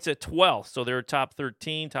 82 points at 12th. So they're top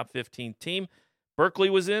 13, top 15 team.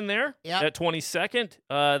 Berkeley was in there at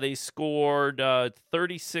 22nd. They scored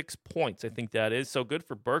 36 points, I think that is. So good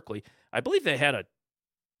for Berkeley. I believe they had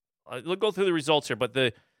we'll go through the results here, but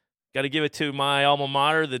got to give it to my alma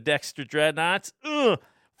mater, the Dexter Dreadnoughts.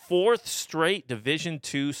 Fourth straight Division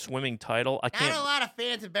II swimming title. Not a lot of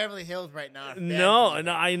fans of Beverly Hills right now. No,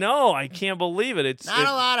 I know. I can't believe it. It's not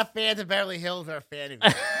a lot of fans of Beverly Hills are a fan of you.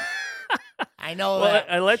 I know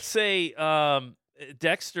that. Let's say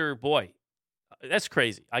Dexter, boy, that's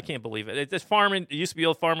crazy. I can't believe it. It used to be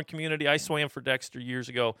a farming community. I swam for Dexter years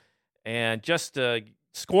ago, and just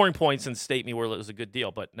scoring points in state meet was a good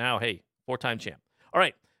deal. But now, hey, 4-time champ. All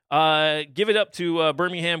right, give it up to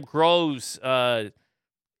Birmingham Groves,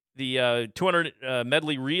 the 200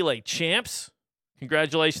 medley relay champs.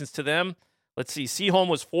 Congratulations to them. Let's see. Seaholm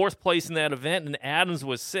was 4th place in that event, and Adams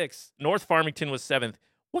was 6th. North Farmington was 7th.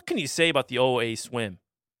 What can you say about the OA swim?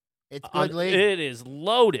 It's good league. It is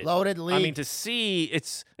loaded. Loaded league. I mean, to see,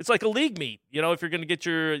 it's like a league meet, if you're going to get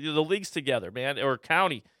the leagues together, man, or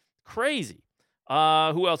county. Crazy.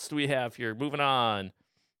 Who else do we have here? Moving on.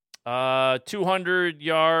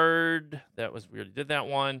 200-yard. We already did that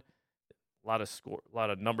one. A lot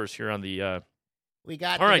of numbers here on the. We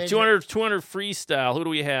got all right. 200 freestyle. Who do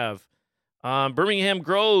we have? Birmingham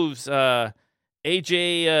Groves.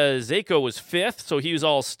 AJ Zako was 5th, so he was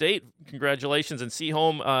All-State. Congratulations. And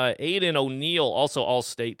Seaholm, Aiden O'Neill, also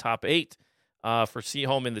All-State, top 8 for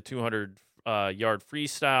Seaholm in the 200-yard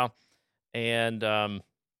freestyle. And I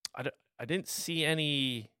didn't see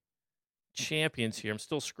any champions here. I'm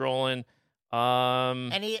still scrolling.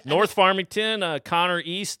 North Farmington, Connor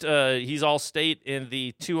East, he's All-State in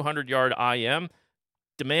the 200-yard IM.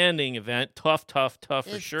 Demanding event. Tough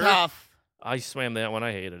for sure. Tough. I swam that one.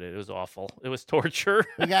 I hated it. It was awful. It was torture.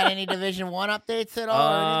 We got any Division I updates at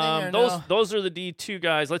all or anything? Or those are the D2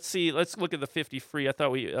 guys. Let's see. Let's look at the 50 free. I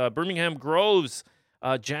thought we Birmingham Groves,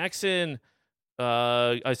 Jackson.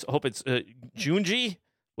 I hope it's Junji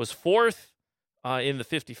was 4th in the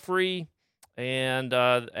 50 free, and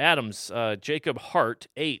Adams Jacob Hart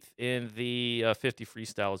 8th in the 50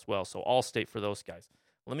 freestyle as well. So All-State for those guys.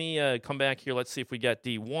 Let me come back here. Let's see if we got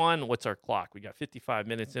D1. What's our clock? We got 55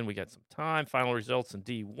 minutes in. We got some time. Final results in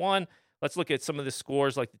D1. Let's look at some of the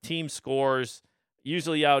scores, like the team scores.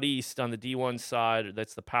 Usually out east on the D1 side,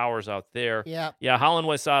 that's the powers out there. Yeah. Yeah, Holland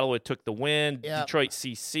West Ottawa took the win. Yep. Detroit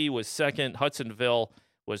CC was 2nd. Hudsonville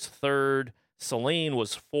was 3rd. Saline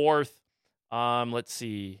was 4th. Let's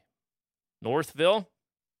see. Northville.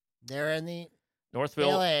 They're in the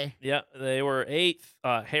Northville. LA. Yeah, they were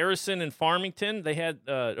 8th. Harrison and Farmington. They had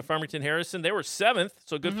Farmington Harrison. They were 7th,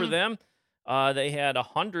 so good for them. They had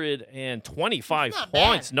 125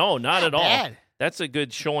 points. Bad. No, not at bad. all. That's a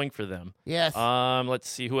good showing for them. Yes. Let's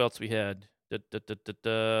see who else we had.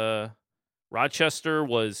 Rochester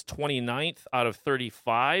was 29th out of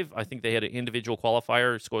 35. I think they had an individual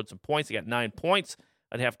qualifier, scored some points. They got 9 points.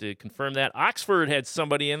 I'd have to confirm that. Oxford had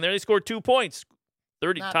somebody in there. They scored 2 points.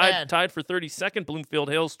 Tied for 32nd. Bloomfield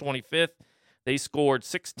Hills, 25th. They scored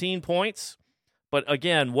 16 points. But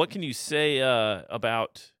again, what can you say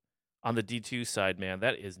about on the D2 side, man?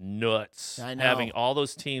 That is nuts. I know. Having all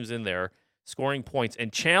those teams in there scoring points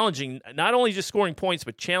and challenging, not only just scoring points,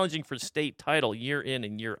 but challenging for state title year in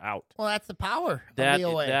and year out. Well, that's the power of that the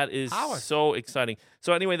OA. That is power. So exciting.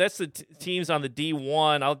 So anyway, that's the teams on the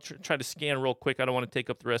D1. I'll try to scan real quick. I don't want to take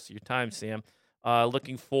up the rest of your time, Sam.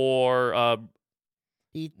 Looking for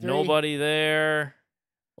D3. Nobody there.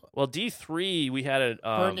 Well, D3, we had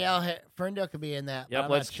a Ferndale could be in that. Yep,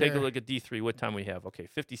 let's take a look at D3. What time we have? Okay,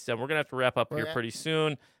 57. We're going to have to wrap up here pretty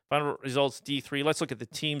soon. Final results, D3. Let's look at the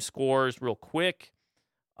team scores real quick.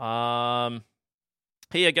 Hey, I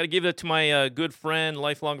got to give it to my good friend,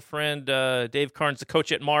 lifelong friend, Dave Carnes, the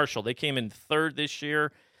coach at Marshall. They came in 3rd this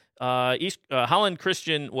year. Holland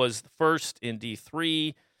Christian was 1st in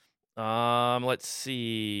D3. Let's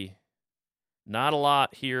see. Not a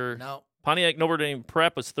lot here. No. Pontiac Notre Dame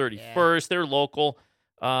Prep was 31st. Yeah. They're local.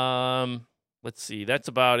 Let's see. That's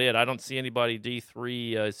about it. I don't see anybody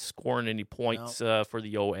D3 scoring any points for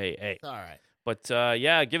the OAA. All right. But,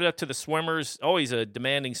 yeah, give it up to the swimmers. Always a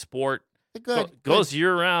demanding sport. Good. Goes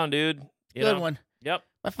year-round, dude. Good one. Yep.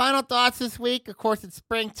 My final thoughts this week, of course, it's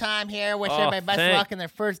springtime here. Wish everybody best luck in their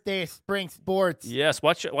first day of spring sports. Yes.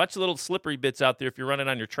 Watch the little slippery bits out there if you're running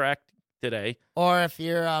on your track today. Or if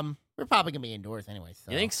you're we're probably going to be indoors anyway.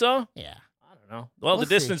 So. You think so? Yeah. I don't know. Well, the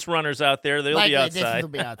distance runners out there, they'll be outside. The distance will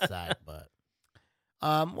be outside, but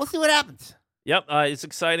we'll see what happens. Yep. It's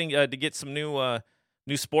exciting to get some new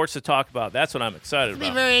sports to talk about. That's what I'm excited about.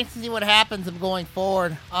 It'll be very interesting to see what happens going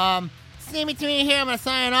forward. Sammy to me here. I'm going to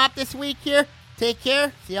sign off this week here. Take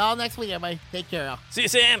care. See y'all next week, everybody. Take care, y'all. See you,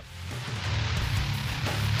 Sam.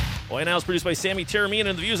 OAA Now is produced by Sammy Terramina,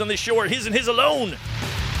 and the views on this show are his and his alone.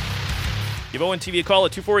 Give ONTV a call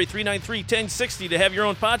at 248-393-1060 to have your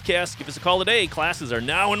own podcast. Give us a call today. Classes are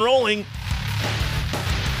now enrolling.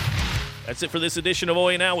 That's it for this edition of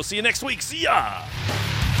OAA Now. We'll see you next week. See ya!